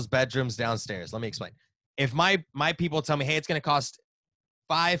build those bedrooms downstairs. Let me explain. If my people tell me, hey, it's going to cost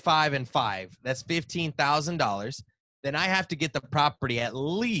 $5, and $5, that's $15,000, then I have to get the property at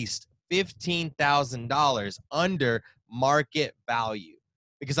least $15,000 under market value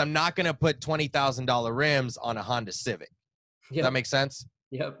because I'm not going to put $20,000 rims on a Honda Civic. Does that make sense?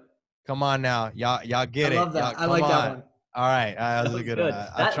 Yep. Come on now. Y'all get it. I love that. I like that one. All right. That was a good one.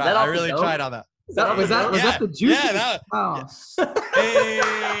 I really tried on that. Was that the juice? Yeah,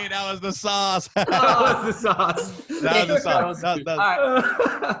 hey, that was the sauce. That was the sauce. That was the sauce. All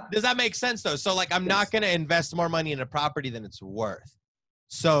right. Does that make sense though? So like, I'm not going to invest more money in a property than it's worth.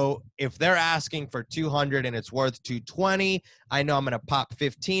 So if they're asking for 200 and it's worth 220, I know I'm going to pop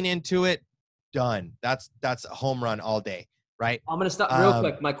 15 into it. Done. That's a home run all day, right? I'm going to stop real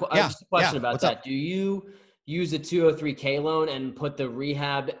quick. Just a question about What's that. up? Do you use a 203K loan and put the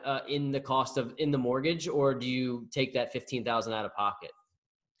rehab in the cost of in the mortgage, or do you take that $15,000 out of pocket?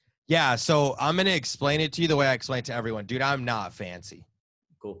 Yeah. So I'm going to explain it to you the way I explain it to everyone. Dude, I'm not fancy.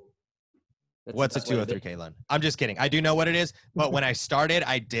 Cool. What's a 203K loan? I'm just kidding. I do know what it is, but when I started,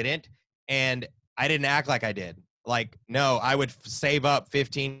 I didn't. And I didn't act like I did. Like, no, I would save up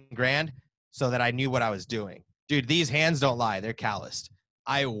 15 grand so that I knew what I was doing. Dude, these hands don't lie. They're calloused.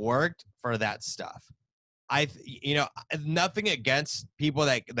 I worked for that stuff. Nothing against people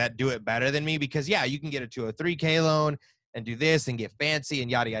that do it better than me because, yeah, you can get a 203K loan and do this and get fancy and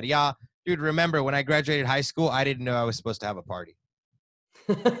yada, yada, yada. Dude, remember when I graduated high school, I didn't know I was supposed to have a party.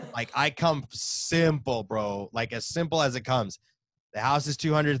 Like I come simple, bro. Like as simple as it comes. The house is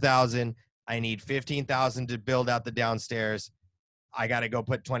 200,000. I need 15,000 to build out the downstairs. I got to go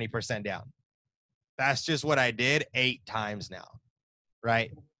put 20% down. That's just what I did 8 times now.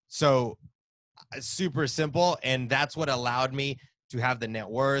 Right. So super simple. And that's what allowed me to have the net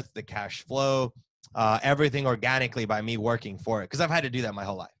worth, the cash flow, everything organically by me working for it. Cause I've had to do that my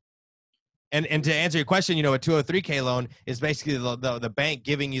whole life. And to answer your question, a 203K loan is basically the bank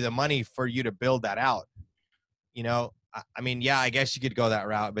giving you the money for you to build that out. I mean, yeah, I guess you could go that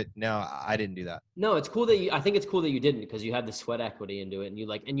route, but no, I didn't do that. No, it's cool I think it's cool that you didn't because you had the sweat equity into it and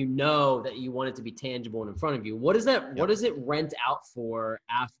you know that you want it to be tangible and in front of you. What is that? Yep. What does it rent out for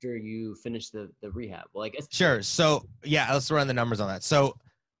after you finish the rehab? Sure. So yeah, let's run the numbers on that. So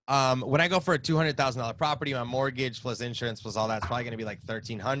when I go for a $200,000 property, my mortgage plus insurance plus all that's probably going to be like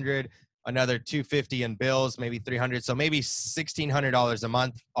 $1,300. Another $250 in bills, maybe $300. So maybe $1,600 a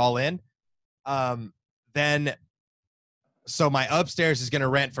month all in. So my upstairs is going to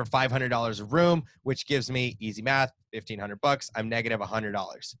rent for $500 a room, which gives me easy math, $1,500. I'm negative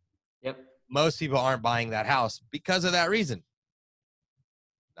 $100. Yep. Most people aren't buying that house because of that reason.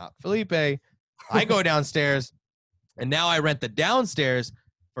 Not Felipe. I go downstairs and now I rent the downstairs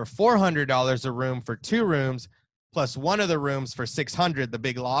for $400 a room for 2 rooms. Plus one of the rooms for $600, the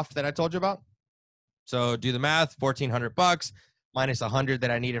big loft that I told you about. So do the math, $1,400 minus $100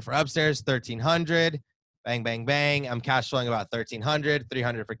 that I needed for upstairs, $1,300. Bang, bang, bang. I'm cash flowing about $1,300,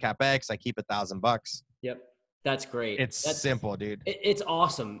 $300 for CapEx. I keep $1,000. Yep. That's great. That's simple, dude. It's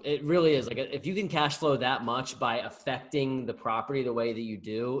awesome. It really is. Like if you can cash flow that much by affecting the property the way that you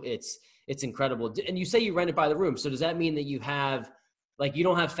do, it's incredible. And you say you rent it by the room. So does that mean that you have, like, you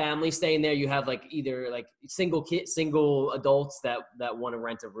don't have family staying there? You have like either like single adults that want to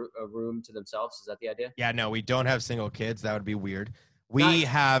rent a room to themselves. Is that the idea? Yeah, no, we don't have single kids. That would be weird. We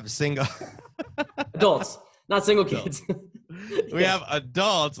have single adults, not single kids. We have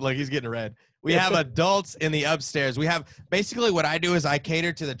adults. Look, he's getting red. We have adults in the upstairs. We have basically what I do is I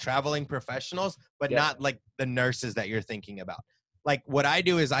cater to the traveling professionals, but not like the nurses that you're thinking about. Like what I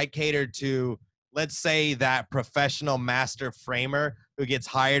do is I cater to, let's say, that professional master framer who gets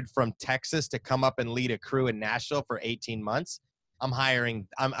hired from Texas to come up and lead a crew in Nashville for 18 months. I'm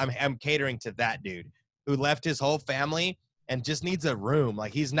catering to that dude who left his whole family and just needs a room.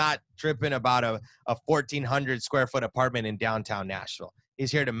 Like he's not tripping about a 1,400 square foot apartment in downtown Nashville.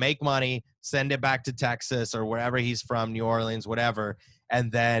 He's here to make money, send it back to Texas or wherever he's from, New Orleans, whatever.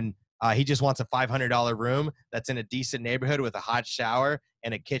 And then he just wants a $500 room that's in a decent neighborhood with a hot shower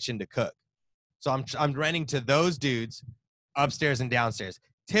and a kitchen to cook. So I'm renting to those dudes upstairs and downstairs.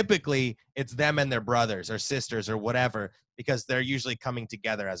 Typically, it's them and their brothers or sisters or whatever, because they're usually coming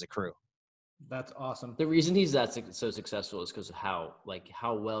together as a crew. That's awesome. The reason he's so successful is because of how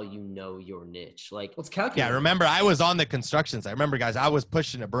well you know your niche. Like, let's calculate. Yeah, remember, I was on the construction site. Remember, guys, I was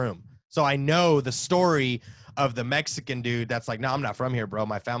pushing a broom. So I know the story of the Mexican dude that's like, no, I'm not from here, bro.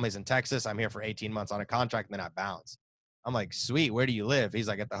 My family's in Texas. I'm here for 18 months on a contract, and then I bounce. I'm like, sweet, where do you live? He's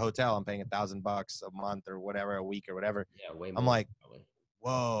like, at the hotel. I'm paying $1,000 a month or whatever, a week or whatever. Yeah, way more. I'm like, probably.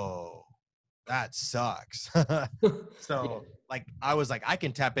 Whoa, that sucks. So like, I was like, I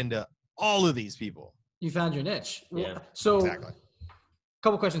can tap into all of these people. You found your niche. Yeah. So exactly. A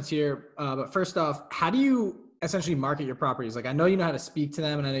couple questions here. But first off, how do you essentially market your properties? Like, I know you know how to speak to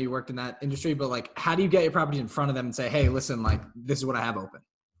them and I know you worked in that industry, but like, how do you get your properties in front of them and say, hey, listen, like, this is what I have open?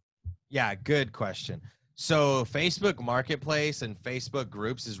 Yeah, good question. So Facebook Marketplace and Facebook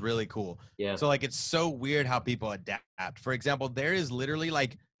groups is really cool. Yeah. So like, it's so weird how people adapt. For example, there is literally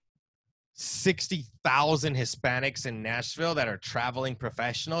like 60,000 Hispanics in Nashville that are traveling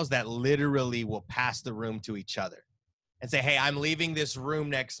professionals that literally will pass the room to each other and say, hey, I'm leaving this room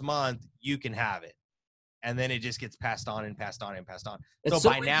next month. You can have it. And then it just gets passed on and passed on and passed on. So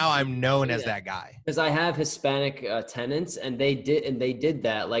by now I'm known as that guy. Because I have Hispanic tenants, and they did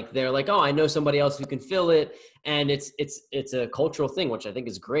that. Like, they're like, oh, I know somebody else who can fill it. And it's a cultural thing, which I think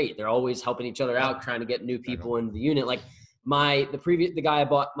is great. They're always helping each other out, trying to get new people into the unit. Like the guy I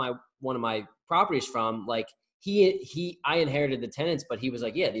bought one of my properties from, like I inherited the tenants, but he was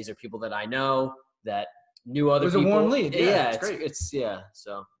like, yeah, these are people that I know that knew other people. It was a warm lead. Yeah, it's great.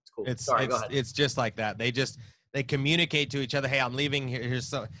 So it's cool. Sorry, go ahead. It's just like that. They communicate to each other. Hey, I'm leaving. Here's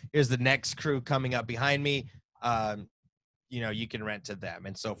the next crew coming up behind me. You can rent to them,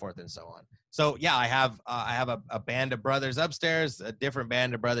 and so forth and so on. So yeah, I have a band of brothers upstairs, a different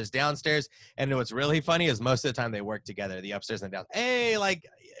band of brothers downstairs. And what's really funny is most of the time they work together, the upstairs and down. Hey, like,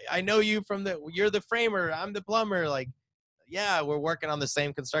 I know you you're the framer, I'm the plumber. Like, yeah, we're working on the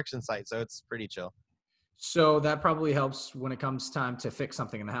same construction site. So it's pretty chill. So that probably helps when it comes time to fix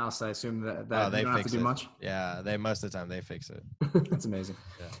something in the house. I assume that they don't have to do much. Yeah, most of the time they fix it. That's amazing.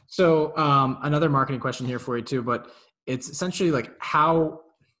 Yeah. So another marketing question here for you too, but it's essentially like how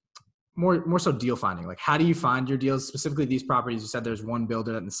more so deal finding. Like, how do you find your deals? Specifically these properties, you said there's one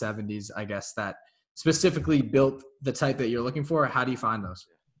builder in the 70s, I guess, that specifically built the type that you're looking for. How do you find those?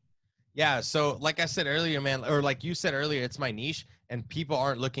 Yeah. So like I said earlier, man, or like you said earlier, it's my niche and people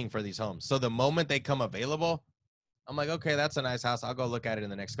aren't looking for these homes. So the moment they come available, I'm like, okay, that's a nice house. I'll go look at it in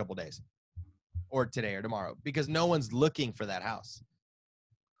the next couple of days or today or tomorrow, because no one's looking for that house.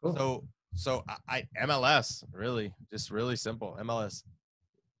 Cool. So I MLS, really, just really simple MLS.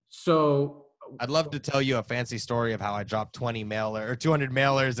 So I'd love to tell you a fancy story of how I dropped 20 or 200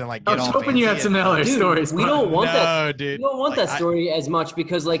 mailers and like, I was hoping you had some mailer stories. We don't want that. Dude. We don't want that story as much,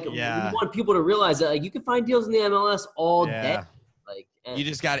 because like, we want people to realize that like, you can find deals in the MLS all day. Like, it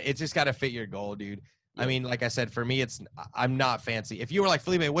just got to fit your goal, dude. Yeah. I mean, like I said, for me, I'm not fancy. If you were like,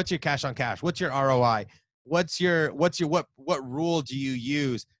 Felipe, what's your cash on cash? What's your ROI? What rule do you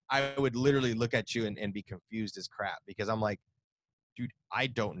use? I would literally look at you and be confused as crap, because I'm like, dude, I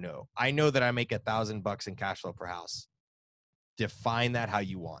don't know. I know that I make $1,000 in cash flow per house. Define that how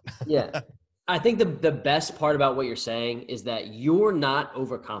you want. Yeah. I think the best part about what you're saying is that you're not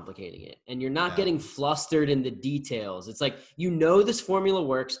overcomplicating it, and you're not getting flustered in the details. It's like, this formula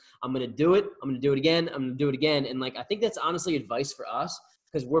works. I'm going to do it. I'm going to do it again. I'm going to do it again. And like, I think that's honestly advice for us,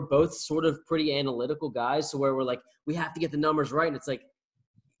 because we're both sort of pretty analytical guys. So where we're like, we have to get the numbers right. And it's like,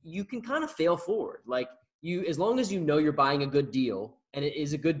 you can kind of fail forward. Like, as long as you know you're buying a good deal, and it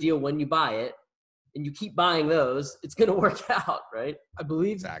is a good deal when you buy it, and you keep buying those, it's going to work out, right? I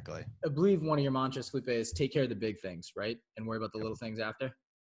believe Exactly. I believe one of your mantras, Felipe, is take care of the big things, right? And worry about the little things after.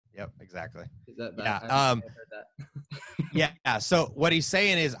 Yep, exactly. Is that Yeah. I've heard that. Yeah. So what he's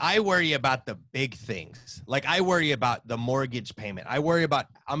saying is I worry about the big things. Like I worry about the mortgage payment. I worry about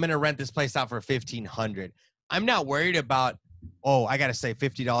I'm going to rent this place out for $1,500. I'm not worried about, oh, I got to save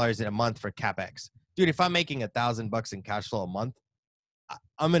 $50 in a month for CapEx. Dude, if I'm making $1,000 in cash flow a month,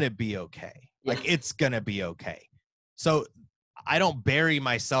 I'm going to be okay. Yeah. Like it's going to be okay. So I don't bury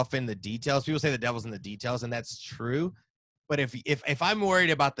myself in the details. People say the devil's in the details, and that's true. But if I'm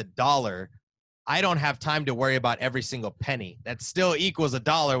worried about the dollar, I don't have time to worry about every single penny. That still equals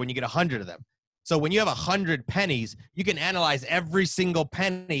 $1 when you get 100 of them. So when you have 100 pennies, you can analyze every single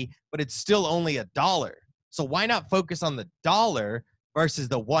penny, but it's still only $1. So why not focus on the dollar versus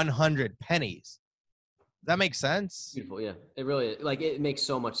the 100 pennies? Does that make sense? Beautiful, yeah. It really, like, it makes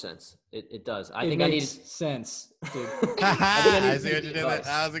so much sense. It does. I It think I need makes sense, dude. I see what you did there.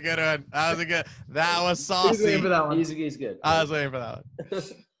 That was a good one. That was saucy. Waiting for that one. He's good. I was waiting for that one.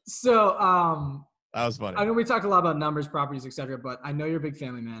 So, That was funny. I know we talked a lot about numbers, properties, etc., but I know you're a big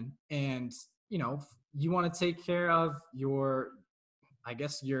family man, and you want to take care of your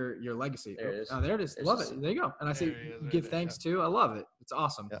legacy. There it is. Oh, there it is. There's Love just- it. There you go. And I say There he is, right give there, thanks too. I love it. It's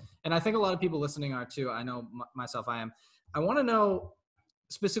awesome. Yeah. And I think a lot of people listening are too. I know myself. I am. I want to know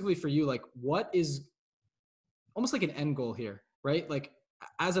specifically for you, like, what is almost like an end goal here, right? Like,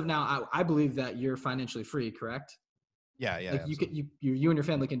 as of now, I believe that you're financially free, correct? Yeah. Like you and your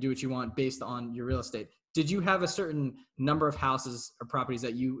family can do what you want based on your real estate. Did you have a certain number of houses or properties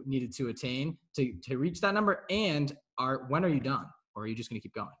that you needed to attain to reach that number? And when are you done? Or are you just going to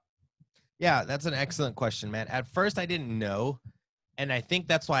keep going? Yeah, that's an excellent question, man. At first, I didn't know. And I think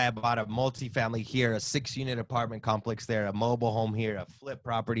that's why I bought a multifamily here, a 6-unit apartment complex there, a mobile home here, a flip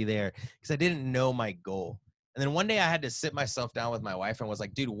property there, because I didn't know my goal. And then one day I had to sit myself down with my wife and was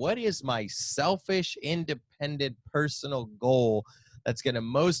like, dude, what is my selfish, independent, personal goal that's going to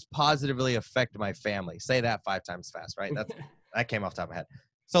most positively affect my family? Say that 5 times fast, right? That came off the top of my head.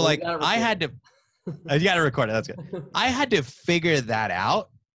 So Well, like I had to, you got to record it. That's good. I had to figure that out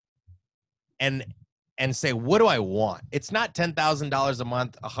and say, what do I want? It's not $10,000 a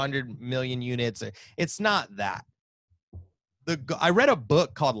month, 100 million units. It's not that. I read a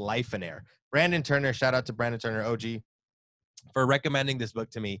book called Life and Air. Brandon Turner, shout out to Brandon Turner, OG, for recommending this book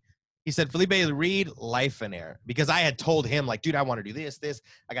to me. He said, Felipe, read Life and Air, because I had told him, like, dude, I want to do this.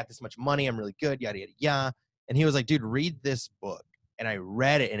 I got this much money. I'm really good, yada, yada, yada. And he was like, dude, read this book. And I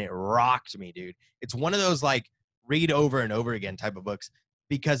read it, and it rocked me, dude. It's one of those, like, read over and over again type of books,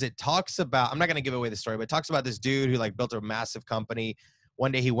 because it talks about, I'm not going to give away the story, but it talks about this dude who, like, built a massive company.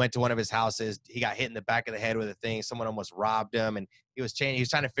 One day he went to one of his houses. He got hit in the back of the head with a thing. Someone almost robbed him, and he was trying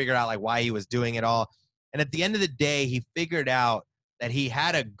to figure out, like, why he was doing it all. And at the end of the day, he figured out that he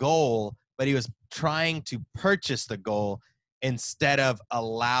had a goal, but he was trying to purchase the goal instead of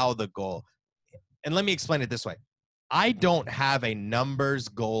allow the goal. And let me explain it this way. I don't have a numbers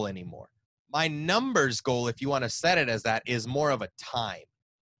goal anymore. My numbers goal, if you want to set it as that, is more of a time.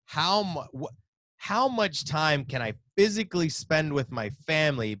 How much time can I physically spend with my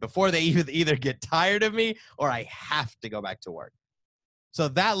family before they either get tired of me or I have to go back to work? So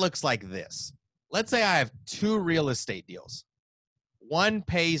that looks like this. Let's say I have 2 real estate deals. One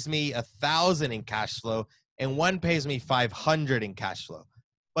pays me $1,000 in cash flow, and one pays me $500 in cash flow.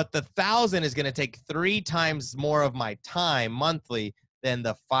 But the $1,000 is going to take 3 times more of my time monthly than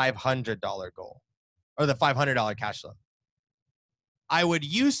the $500 goal or the $500 cash flow. I would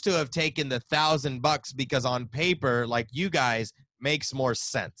used to have taken the $1,000 because on paper, like you guys, makes more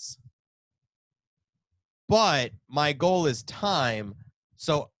sense. But my goal is time,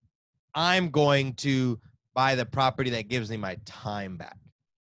 so I'm going to buy the property that gives me my time back,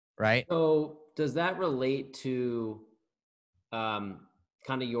 right? So does that relate to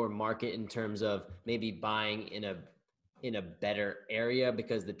kind of your market in terms of maybe buying in a better area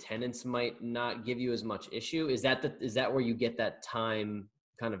because the tenants might not give you as much issue? Is that where you get that time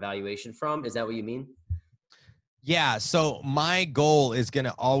kind of valuation from? Is that what you mean? Yeah. So my goal is going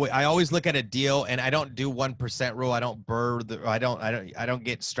to I always look at a deal, and I don't do 1% rule. I don't I don't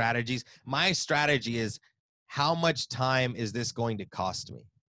get strategies. My strategy is, how much time is this going to cost me?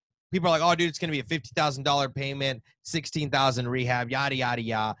 People are like, oh, dude, it's going to be a $50,000 payment, $16,000 rehab, yada, yada,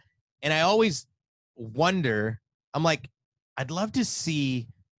 yada. And I always wonder, I'm like, I'd love to see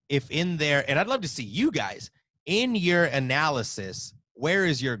if in there, and I'd love to see you guys in your analysis, where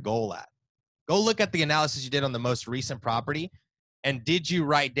is your goal at? Go look at the analysis you did on the most recent property And did you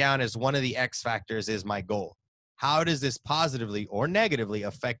write down as one of the X factors is my goal? How does this positively or negatively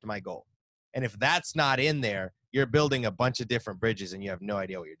affect my goal? And if that's not in there, you're building a bunch of different bridges and you have no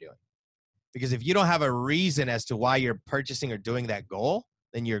idea what you're doing. Because if you don't have a reason as to why you're purchasing or doing that goal,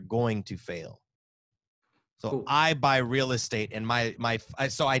 then you're going to fail. So cool. I buy real estate, and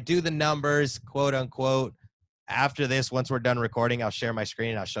so I do the numbers, quote unquote. After this, once we're done recording, I'll share my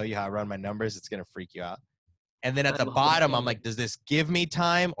screen and I'll show you how I run my numbers. It's going to freak you out. And then at the bottom, I'm like, does this give me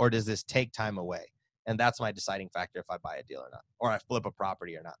time or does this take time away? And that's my deciding factor if I buy a deal or not, or I flip a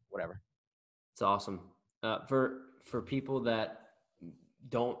property or not, whatever. It's awesome. For people that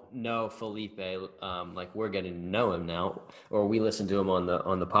don't know Felipe, like we're getting to know him now, or we listen to him on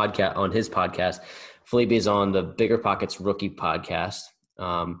the podcast, on his podcast. Felipe is on the Bigger Pockets Rookie podcast.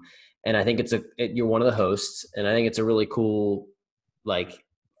 And I think you're one of the hosts, and I think it's a really cool, like,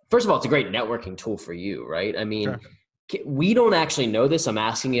 first of all, it's a great networking tool for you, right? I mean, sure. We don't actually know this. I'm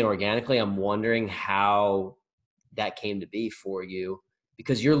asking it organically. I'm wondering how that came to be for you,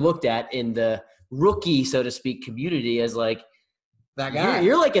 because you're looked at in the rookie, so to speak, community as like, that guy.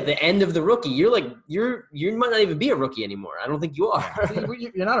 You're like at the end of the rookie. You're like, you might not even be a rookie anymore. I don't think you are.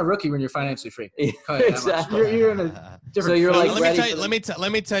 You're not a rookie when you're financially free. Exactly. You're in a different. So you're like,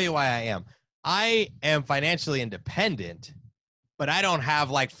 let me tell you why I am. I am financially independent, but I don't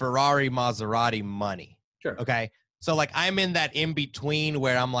have like Ferrari, Maserati money. Sure. Okay. So like I'm in that in between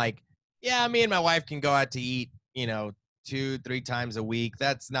where I'm like, yeah, me and my wife can go out to eat, 2-3 times a week.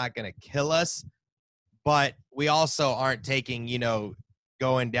 That's not going to kill us. But we also aren't taking,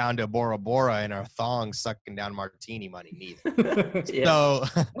 going down to Bora Bora in our thongs, sucking down martini money neither. Yeah. So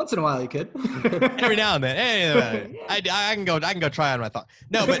once in a while you could. Every now and then. Hey, I can go try on my thong.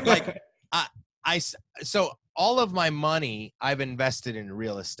 No, but like so all of my money I've invested in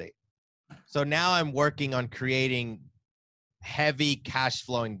real estate. So now I'm working on creating heavy cash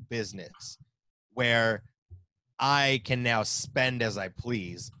flowing business where I can now spend as I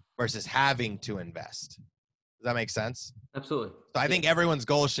please versus having to invest. Does that make sense? Absolutely. So I think everyone's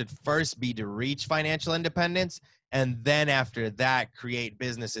goal should first be to reach financial independence, and then after that, create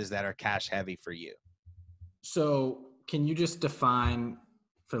businesses that are cash heavy for you. So can you just define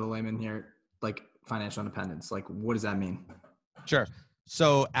for the layman here, like financial independence? Like, what does that mean? Sure.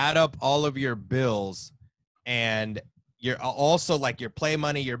 So add up all of your bills, and you're also like your play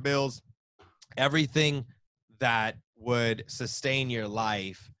money, your bills, everything that would sustain your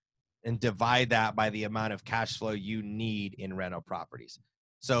life, and divide that by the amount of cash flow you need in rental properties.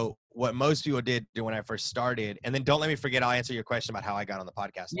 So what most people did when I first started, and then don't let me forget, I'll answer your question about how I got on the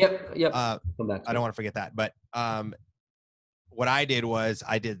podcast. Yep. I don't want to forget that. But what I did was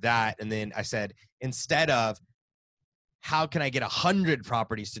I did that. And then I said, instead of how can I get 100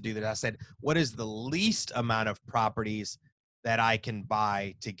 properties to do that? I said, what is the least amount of properties that I can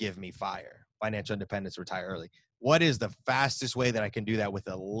buy to give me financial independence, retire early? What is the fastest way that I can do that with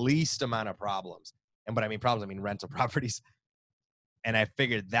the least amount of problems? And when I mean problems, I mean rental properties. And I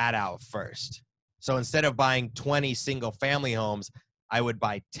figured that out first. So instead of buying 20 single family homes, I would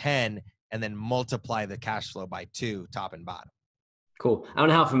buy 10 and then multiply the cash flow by 2, top and bottom. Cool. I don't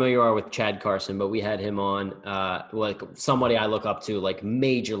know how familiar you are with Chad Carson, but we had him on, like somebody I look up to, like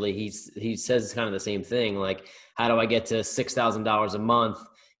majorly. He says kind of the same thing. Like, how do I get to $6,000 a month?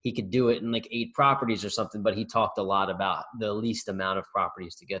 He could do it in like 8 properties or something, but he talked a lot about the least amount of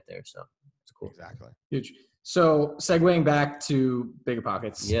properties to get there. So it's cool. Exactly. Huge. So segueing back to Bigger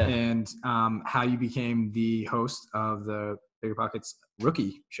Pockets, yeah. And how you became the host of the Bigger Pockets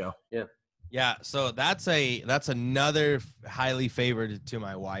Rookie Show. Yeah. Yeah. So that's another highly favored to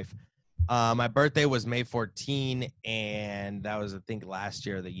my wife. My birthday was May 14, and that was, I think, last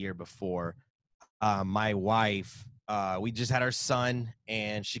year or the year before. My wife, we just had our son,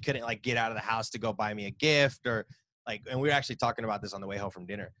 and she couldn't like get out of the house to go buy me a gift, or like, and we were actually talking about this on the way home from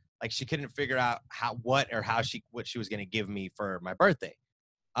dinner. Like, she couldn't figure out what she was going to give me for my birthday.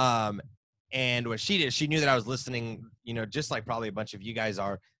 And what she did, she knew that I was listening, just like probably a bunch of you guys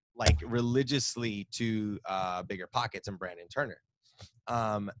are, like religiously to Bigger Pockets and Brandon Turner.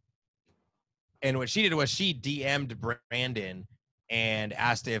 And what she did was she DM'd Brandon and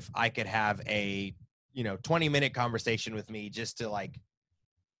asked if I could have a 20-minute conversation with me, just to like,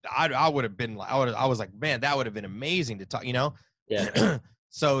 I would have been like, I was like, man, that would have been amazing to talk, Yeah.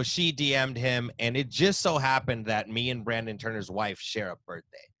 So she DM'd him, and it just so happened that me and Brandon Turner's wife share a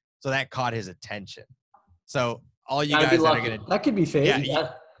birthday, so that caught his attention. So all you guys that are gonna, that could be fake. Yeah,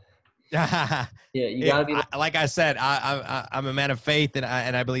 you gotta be. Like I said, I'm a man of faith, and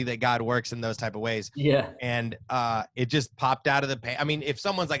I believe that God works in those type of ways. Yeah. And it just popped out of the pay. I mean, if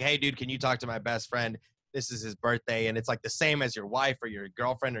someone's like, "Hey, dude, can you talk to my best friend?" this is his birthday, and it's like the same as your wife or your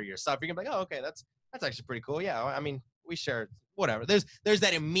girlfriend or your stuff, you're gonna be like, oh, okay, that's actually pretty cool. Yeah, I mean, we share whatever. There's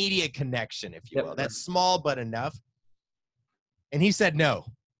that immediate connection, if you will. That's small but enough. And he said no,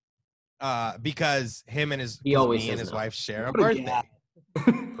 because him and his wife share a birthday.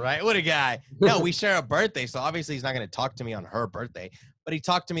 Right? What a guy. No, we share a birthday, so obviously he's not going to talk to me on her birthday, but he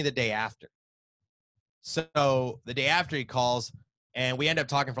talked to me the day after. So the day after he calls, and we end up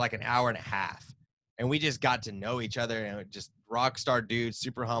talking for like an hour and a half, and we just got to know each other, and just rock star dude,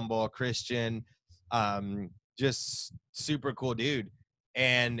 super humble, Christian, just super cool dude.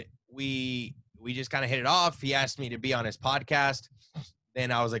 And we just kind of hit it off. He asked me to be on his podcast.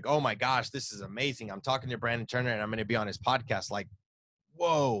 Then I was like, oh my gosh, this is amazing. I'm talking to Brandon Turner, and I'm going to be on his podcast. Like,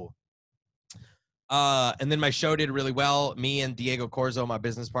 whoa. And then my show did really well. Me and Diego Corzo, my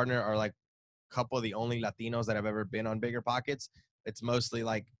business partner, are like a couple of the only Latinos that have ever been on Bigger Pockets. It's mostly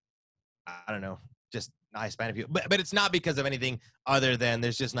like, I don't know, just not Hispanic people. But it's not because of anything other than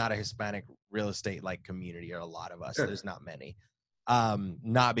there's just not a Hispanic real estate like community, or a lot of us. Sure. There's not many.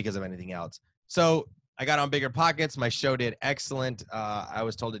 Not because of anything else. So I got on Bigger Pockets. My show did excellent. I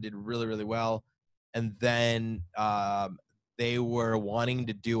was told it did really, really well. And then they were wanting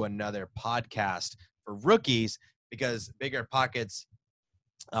to do another podcast for rookies, because Bigger Pockets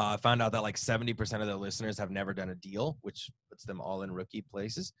found out that like 70% of their listeners have never done a deal, which puts them all in rookie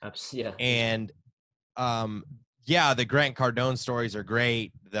places. Yeah. And the Grant Cardone stories are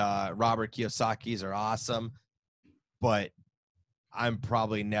great. The Robert Kiyosaki's are awesome, but I'm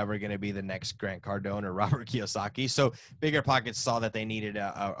probably never going to be the next Grant Cardone or Robert Kiyosaki. So Bigger Pockets saw that they needed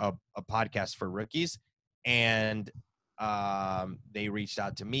a podcast for rookies, and they reached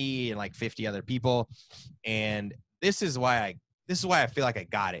out to me and like 50 other people. And this is why I feel like I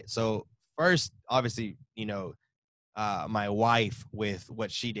got it. So first, obviously, my wife with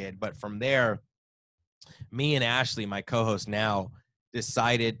what she did, but from there, me and Ashley, my co-host now,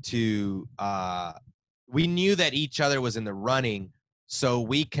 decided to, we knew that each other was in the running. So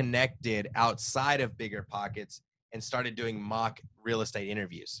we connected outside of Bigger Pockets and started doing mock real estate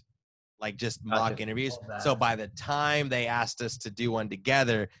interviews, like just mock interviews. So by the time they asked us to do one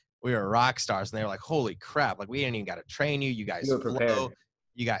together, we were rock stars, and they were like, holy crap. Like, we didn't even got to train you. You guys flow.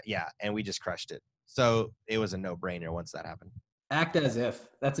 And we just crushed it. So it was a no-brainer once that happened. Act as if.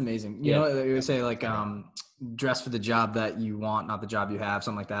 That's amazing. You know, they would say like, dress for the job that you want, not the job you have,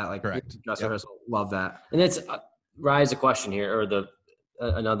 something like that. Like, correct. Dress rehearsal. Love that. And it's rise a question here, or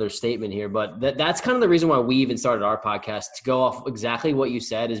another statement here, but that's kind of the reason why we even started our podcast, to go off exactly what you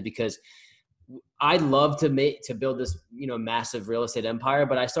said, is because I'd love to build this, massive real estate empire,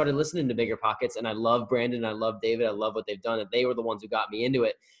 but I started listening to Bigger Pockets, and I love Brandon, I love David, I love what they've done, and they were the ones who got me into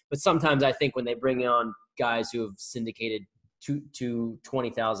it. But sometimes I think when they bring on guys who have syndicated to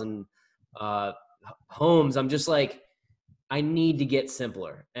 20,000 homes, I'm just like, I need to get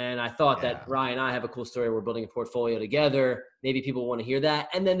simpler. And I thought that Ryan and I have a cool story. We're building a portfolio together. Maybe people want to hear that.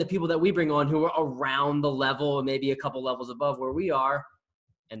 And then the people that we bring on who are around the level, maybe a couple levels above where we are.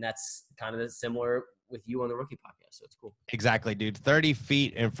 And that's kind of similar with you on the Rookie Podcast. So it's cool. Exactly, dude. 30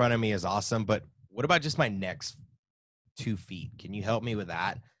 feet in front of me is awesome. But what about just my next 2 feet? Can you help me with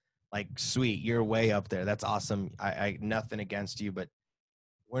that? Like, sweet, you're way up there. That's awesome. I nothing against you, but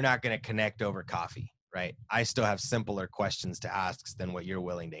we're not going to connect over coffee. Right. I still have simpler questions to ask than what you're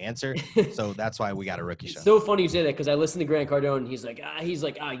willing to answer. So that's why we got a rookie show. It's so funny you say that, because I listened to Grant Cardone, and he's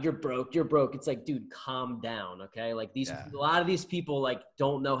like, you're broke. You're broke. It's like, dude, calm down. Okay. Like a lot of these people like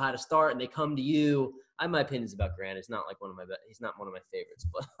don't know how to start, and they come to you. I have my opinions about Grant. It's not like he's not one of my favorites,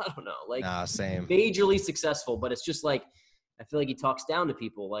 but I don't know. Like, same. Majorly successful, but it's just like, I feel like he talks down to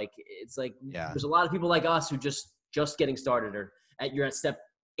people. Like, it's like, there's a lot of people like us who just getting started, or you're at step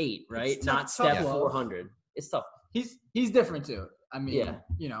 8, right? It's not step 400. It's tough. He's different too. I mean,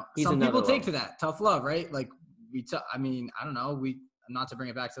 some people take to that tough love, right? Like I don't know. Not to bring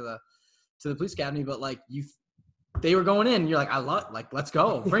it back to the police academy, but like they were going in. You're like, let's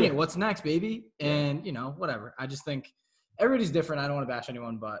go, bring it. What's next, baby? And whatever. I just think everybody's different. I don't want to bash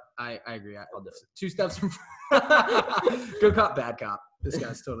anyone, but I agree. I'll do it. 2 steps from good cop, bad cop. This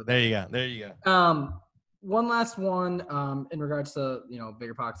guy's totally. There you go. One last one in regards to,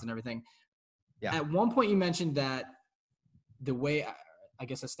 Bigger Pockets and everything. Yeah. At one point you mentioned that the way, I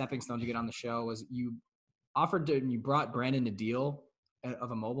guess, a stepping stone to get on the show was you brought Brandon a deal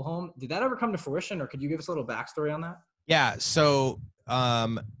of a mobile home. Did that ever come to fruition, or could you give us a little backstory on that? Yeah. So,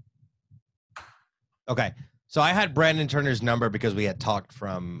 okay. So I had Brandon Turner's number because we had talked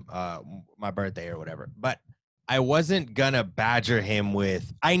from my birthday or whatever, but I wasn't going to badger him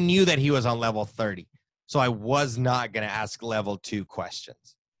I knew that he was on level 30. So I was not going to ask level 2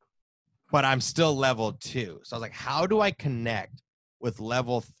 questions. but I'm still level 2. So I was like, how do I connect with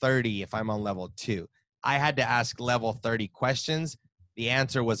level 30 if I'm on level 2? I had to ask level 30 questions. The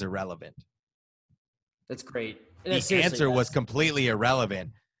answer was irrelevant. That's great. The answer was completely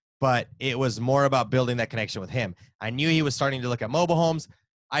irrelevant, but it was more about building that connection with him. I knew he was starting to look at mobile homes.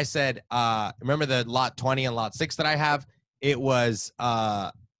 I said, remember the lot 20 and lot 6 that I have? It was,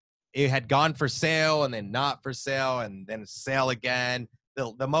 it had gone for sale and then not for sale and then sale again,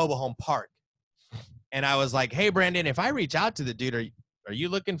 the mobile home park. And I was like, hey, Brandon, if I reach out to the dude, are you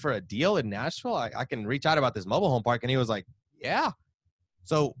looking for a deal in Nashville? I can reach out about this mobile home park. And he was like, yeah.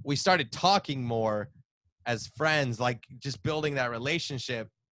 So we started talking more as friends, like just building that relationship.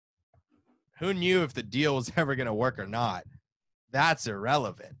 Who knew if the deal was ever going to work or not? That's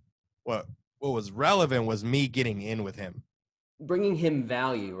irrelevant. What was relevant was me getting in with him. Bringing him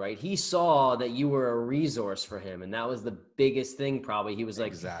value, right? He saw that you were a resource for him. And that was the biggest thing probably. He was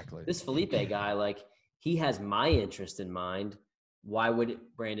like, exactly. This Felipe guy, like he has my interest in mind. Why would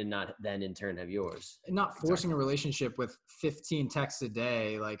Brandon not then in turn have yours? Not forcing a relationship with 15 texts a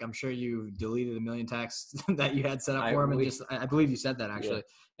day. Like I'm sure you deleted a million texts that you had set up for him. And I believe you said that actually. Yeah.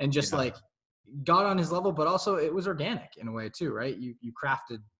 And just like got on his level, but also it was organic in a way too, right? You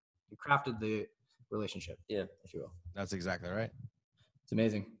crafted the relationship. Yeah. If you will. That's exactly right. It's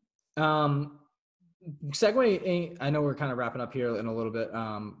amazing. Segue, I know we're kind of wrapping up here in a little bit.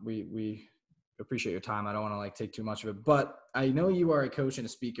 We appreciate your time. I don't want to like take too much of it, but I know you are a coach and a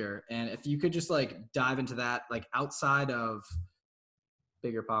speaker. And if you could just like dive into that, like outside of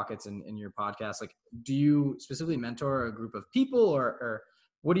Bigger Pockets and your podcast, like do you specifically mentor a group of people or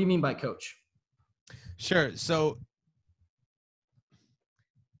what do you mean by coach? Sure. So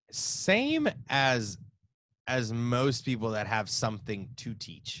same as most people that have something to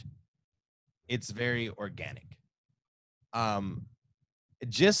teach, it's very organic.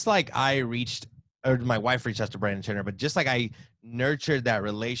 Just like my wife reached out to Brandon Turner, but just like I nurtured that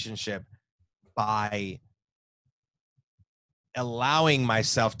relationship by allowing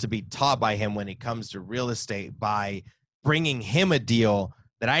myself to be taught by him when it comes to real estate, by bringing him a deal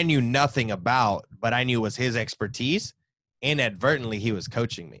that I knew nothing about, but I knew was his expertise. Inadvertently, he was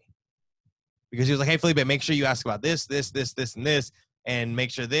coaching me because he was like, hey, Felipe, make sure you ask about this, and this, and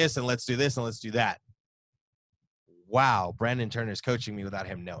make sure this, and let's do this, and let's do that. Wow, Brandon Turner's coaching me without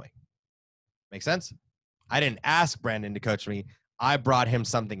him knowing. Make sense? I didn't ask Brandon to coach me. I brought him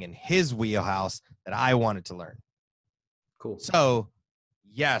something in his wheelhouse that I wanted to learn. Cool. So,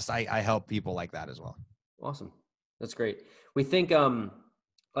 yes, I help people like that as well. Awesome. That's great. We think,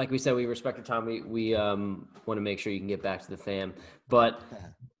 like we said, we respect your time. We want to make sure you can get back to the fam. But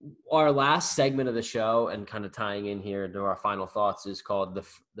our last segment of the show and kind of tying in here to our final thoughts is called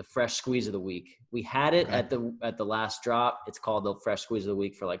the fresh squeeze of the week. We had it at the last drop. It's called the fresh squeeze of the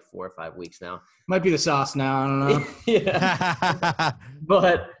week for like 4 or 5 weeks now. Might be the sauce now. I don't know. Yeah.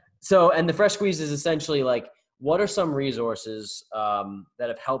 But so, and the fresh squeeze is essentially like, what are some resources that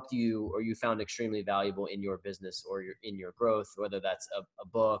have helped you or you found extremely valuable in your business or in your growth, whether that's a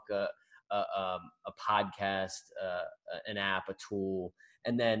book, a podcast, an app, a tool,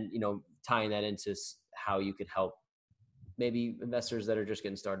 and then, you know, tying that into how you could help maybe investors that are just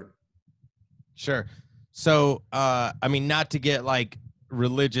getting started. Sure. So, I mean, not to get like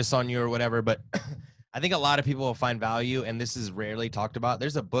religious on you or whatever, but I think a lot of people will find value, and this is rarely talked about.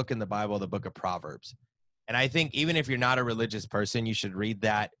 There's a book in the Bible, the book of Proverbs. And I think even if you're not a religious person, you should read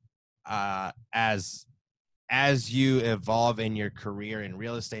that as you evolve in your career in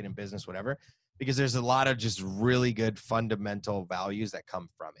real estate and business, whatever, because there's a lot of just really good fundamental values that come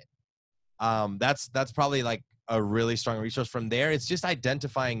from it. That's probably like a really strong resource. From there, it's just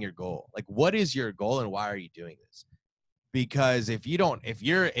identifying your goal. Like, what is your goal and why are you doing this? Because if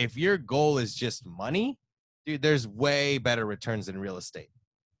your goal is just money, dude, there's way better returns in real estate.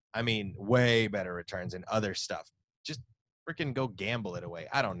 I mean, way better returns in other stuff. Just freaking go gamble it away.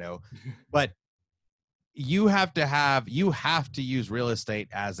 I don't know. But you have to use real estate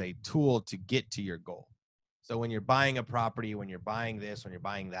as a tool to get to your goal. So when you're buying a property, when you're buying this, when you're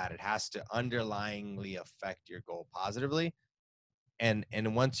buying that, it has to underlyingly affect your goal positively. And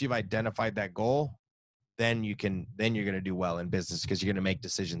once you've identified that goal, then you're going to do well in business because you're going to make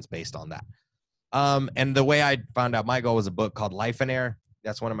decisions based on that. And the way I found out my goal was a book called Life and Air.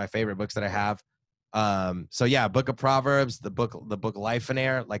 That's one of my favorite books that I have. So yeah, book of Proverbs, the book Life and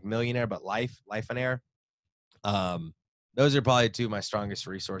Air, like millionaire, but life and air. Those are probably two of my strongest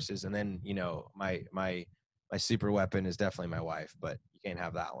resources. And then, you know, my super weapon is definitely my wife, but you can't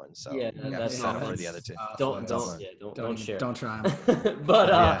have that one. So yeah, that's settle for the other two. Don't share. Don't try them.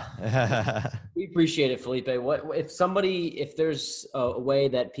 But we appreciate it, Felipe. If there's a way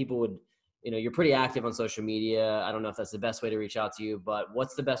that people would you're pretty active on social media. I don't know if that's the best way to reach out to you, but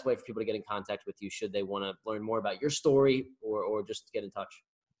what's the best way for people to get in contact with you should they want to learn more about your story or just get in touch?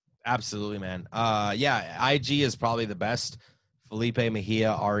 Absolutely, man. Yeah, IG is probably the best. Felipe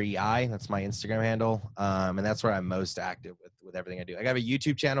Mejia, REI. That's my Instagram handle. And that's where I'm most active with everything I do. I got a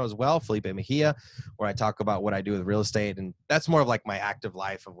YouTube channel as well, Felipe Mejia, where I talk about what I do with real estate. And that's more of like my active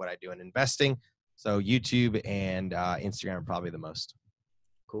life of what I do in investing. So YouTube and Instagram are probably the most.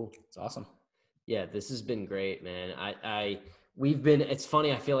 Cool. It's awesome. Yeah, this has been great, man. It's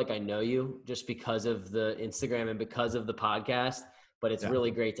funny. I feel like I know you just because of the Instagram and because of the podcast, but it's really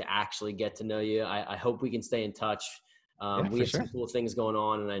great to actually get to know you. I hope we can stay in touch. We have some cool things going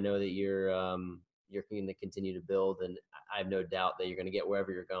on, and I know that you're going to continue to build, and I have no doubt that you're going to get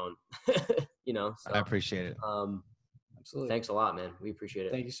wherever you're going. So I appreciate it. Absolutely. Thanks a lot, man. We appreciate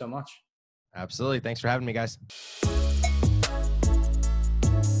it. Thank you so much. Absolutely. Thanks for having me, guys.